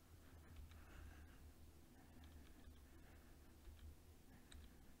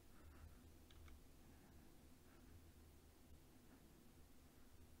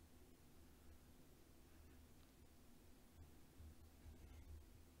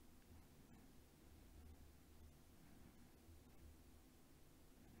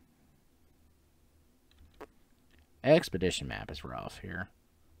 Expedition map is rough here.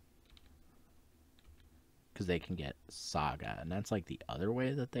 Because they can get Saga, and that's like the other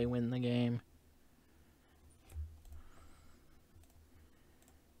way that they win the game.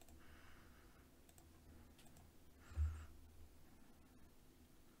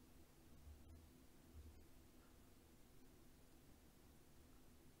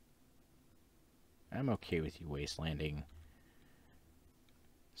 I'm okay with you wastelanding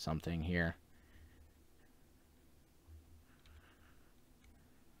something here.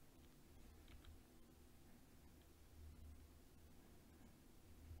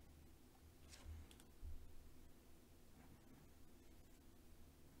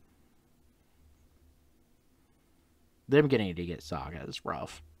 Them getting to get Saga is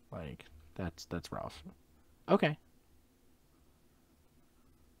rough. Like, that's rough. Okay.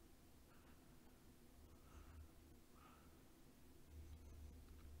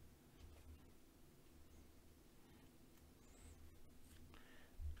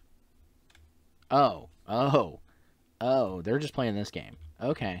 Oh, they're just playing this game.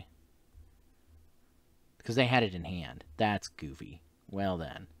 Okay. Because they had it in hand. That's goofy. Well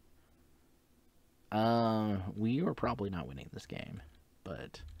then. We are probably not winning this game,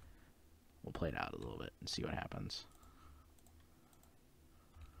 but we'll play it out a little bit and see what happens.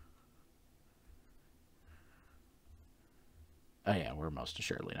 Oh yeah, we're most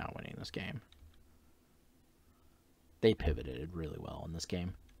assuredly not winning this game. They pivoted really well in this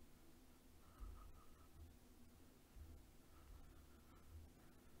game.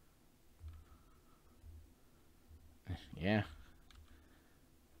 Yeah.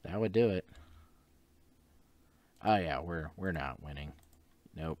 That would do it. Oh yeah, we're not winning.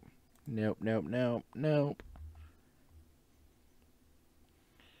 Nope. Nope, nope, nope, nope.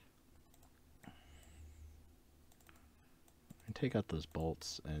 And take out those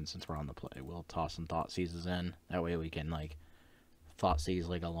bolts, and since we're on the play, we'll toss some thought seizes in. That way we can like thought seize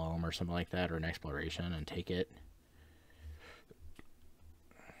like a loam or something like that, or an exploration, and take it.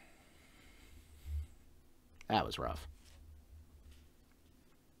 That was rough.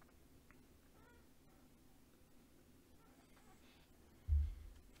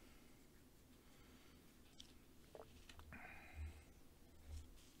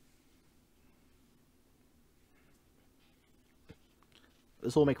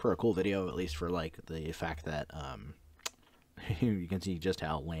 This will make for a cool video, at least for like the fact that you can see just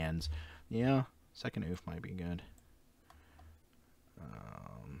how it lands. Yeah, second oof might be good.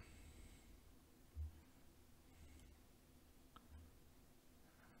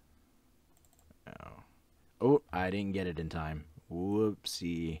 Oh, I didn't get it in time.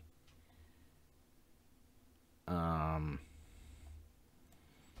 Whoopsie.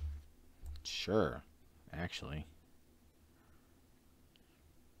 Sure, actually.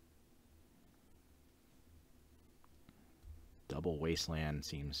 Double wasteland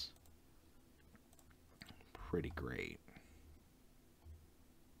seems pretty great.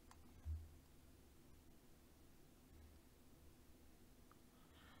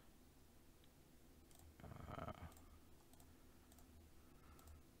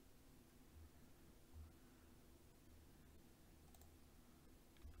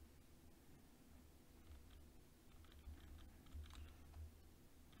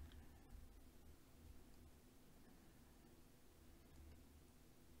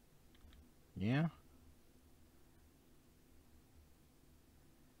 Yeah.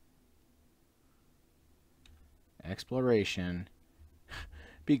 Exploration.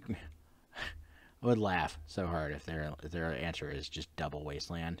 I would laugh so hard if their answer is just double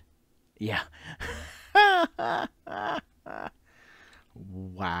wasteland. Yeah.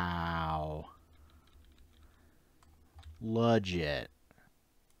 Wow. legit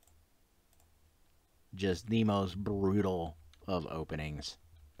just the most brutal of openings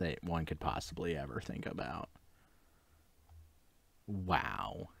that one could possibly ever think about.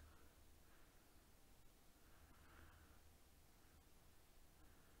 Wow.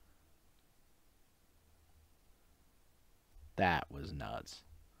 That was nuts.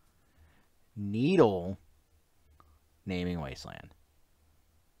 Needle naming Wasteland.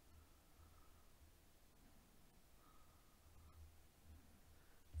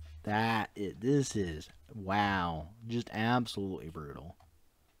 This is, wow, just absolutely brutal.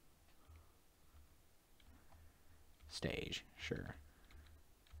 Stage, sure.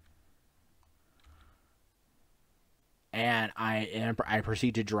 And I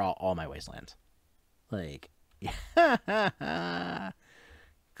proceed to draw all my Wastelands. Like,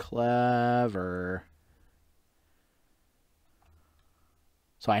 clever.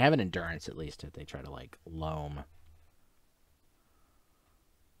 So I have an endurance, at least, if they try to, like, loam.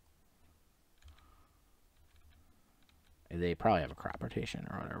 They probably have a crop rotation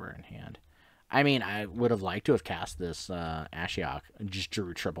or whatever in hand. I mean, I would have liked to have cast this Ashiok and just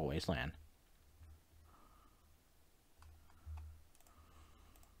drew triple Wasteland.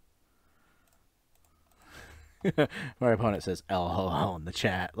 My opponent says LOL in the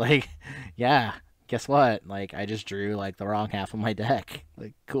chat. Like, yeah, guess what? Like, I just drew, like, the wrong half of my deck.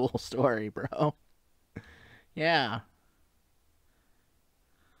 Like, cool story, bro. Yeah.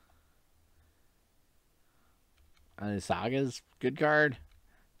 Saga's good card,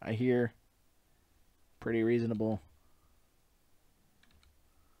 I hear. Pretty reasonable.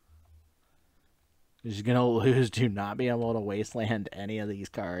 You're just gonna lose to not being able to wasteland any of these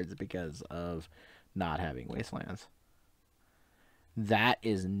cards because of not having wastelands. That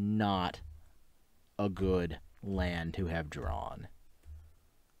is not a good land to have drawn.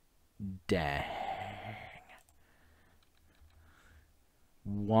 Dang.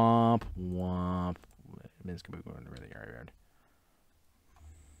 Womp womp. Minsc Boo going to the yard.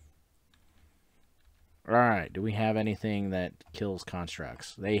 Alright, do we have anything that kills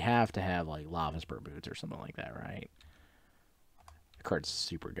constructs? They have to have, like, Lava Spur Boots or something like that, right? The card's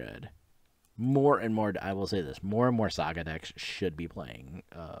super good. More and more, I will say this, more and more Saga decks should be playing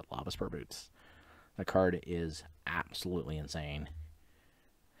Lava Spur Boots. The card is absolutely insane.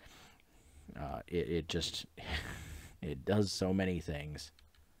 It just, it does so many things.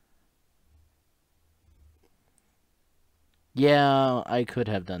 Yeah, I could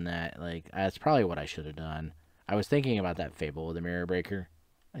have done that. Like, that's probably what I should have done. I was thinking about that Fable of the Mirror Breaker,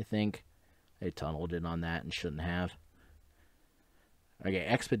 I think. I tunneled in on that and shouldn't have. Okay,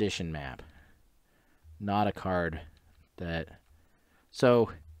 Expedition Map. Not a card that... So,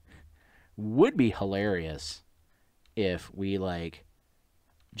 would be hilarious if we, like,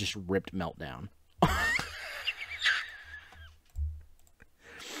 just ripped Meltdown.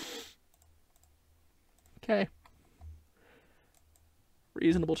 Okay.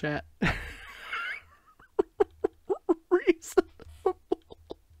 Reasonable, chat. Reasonable.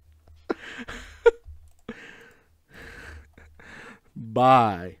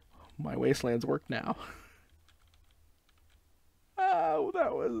 Bye. My wastelands work now. Oh,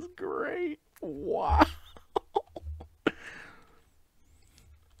 that was great. Wow.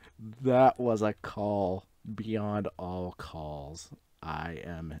 That was a call beyond all calls. I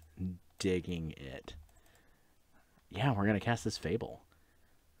am digging it. Yeah, we're going to cast this Fable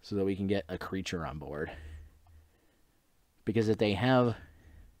so that we can get a creature on board. Because if they have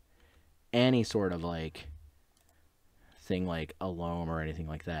any sort of, like, thing like a loam or anything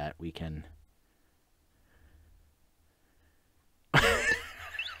like that, we can...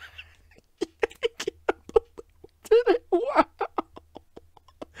 Wow.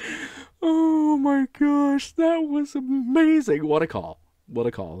 Oh my gosh, that was amazing. What a call. What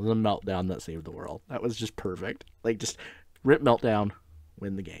a call. It was a Meltdown that saved the world. That was just perfect. Like, just rip Meltdown,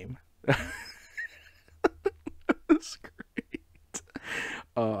 win the game. That's great.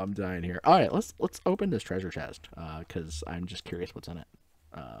 Oh, I'm dying here. All right, let's open this treasure chest because I'm just curious what's in it.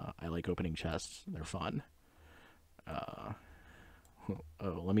 I like opening chests. They're fun. Oh,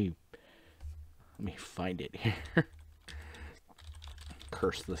 let me find it here.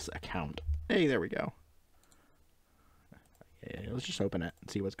 Curse this account. Hey, there we go. Yeah, let's just open it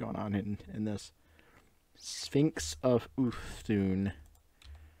and see what's going on in this. Sphinx of Uthun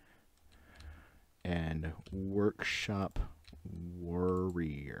and Workshop War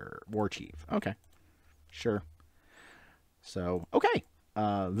Chief. Okay, sure. So, okay.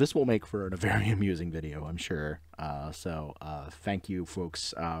 This will make for a very amusing video, I'm sure. Thank you,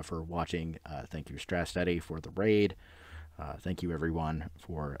 folks, for watching. Thank you, StrassDaddy, for the raid. Thank you, everyone,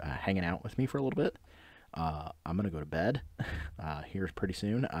 for hanging out with me for a little bit. I'm going to go to bed here pretty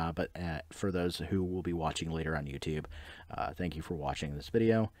soon. But for those who will be watching later on YouTube, thank you for watching this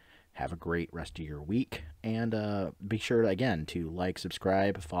video. Have a great rest of your week. And be sure, again, to like,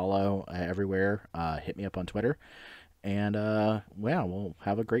 subscribe, follow everywhere. Hit me up on Twitter. And, yeah, we'll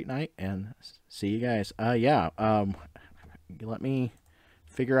have a great night and see you guys. Let me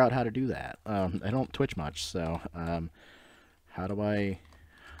figure out how to do that. I don't Twitch much, so how do I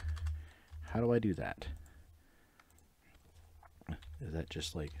do that? Is that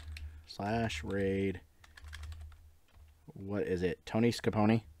just like /raid? What is it? Tony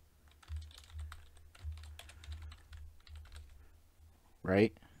Scapone?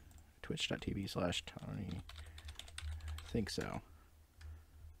 Right? Twitch.tv/Tony. I think so.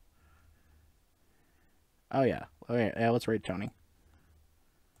 Oh yeah. Okay, yeah, let's raid Tony.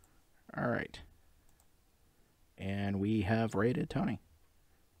 Alright. And we have raided Tony.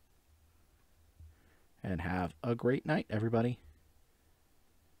 And have a great night, everybody.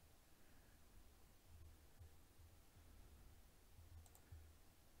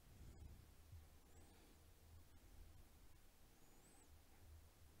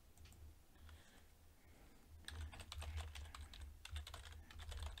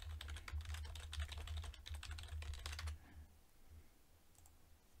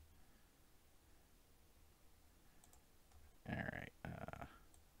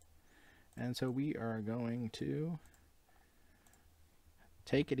 And so we are going to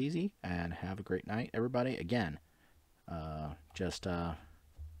take it easy and have a great night, everybody. Again, you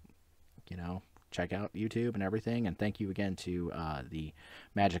know, check out YouTube and everything. And thank you again to the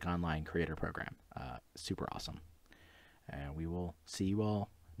Magic Online Creator Program. Super awesome. And we will see you all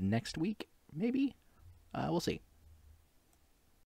next week, maybe. We'll see.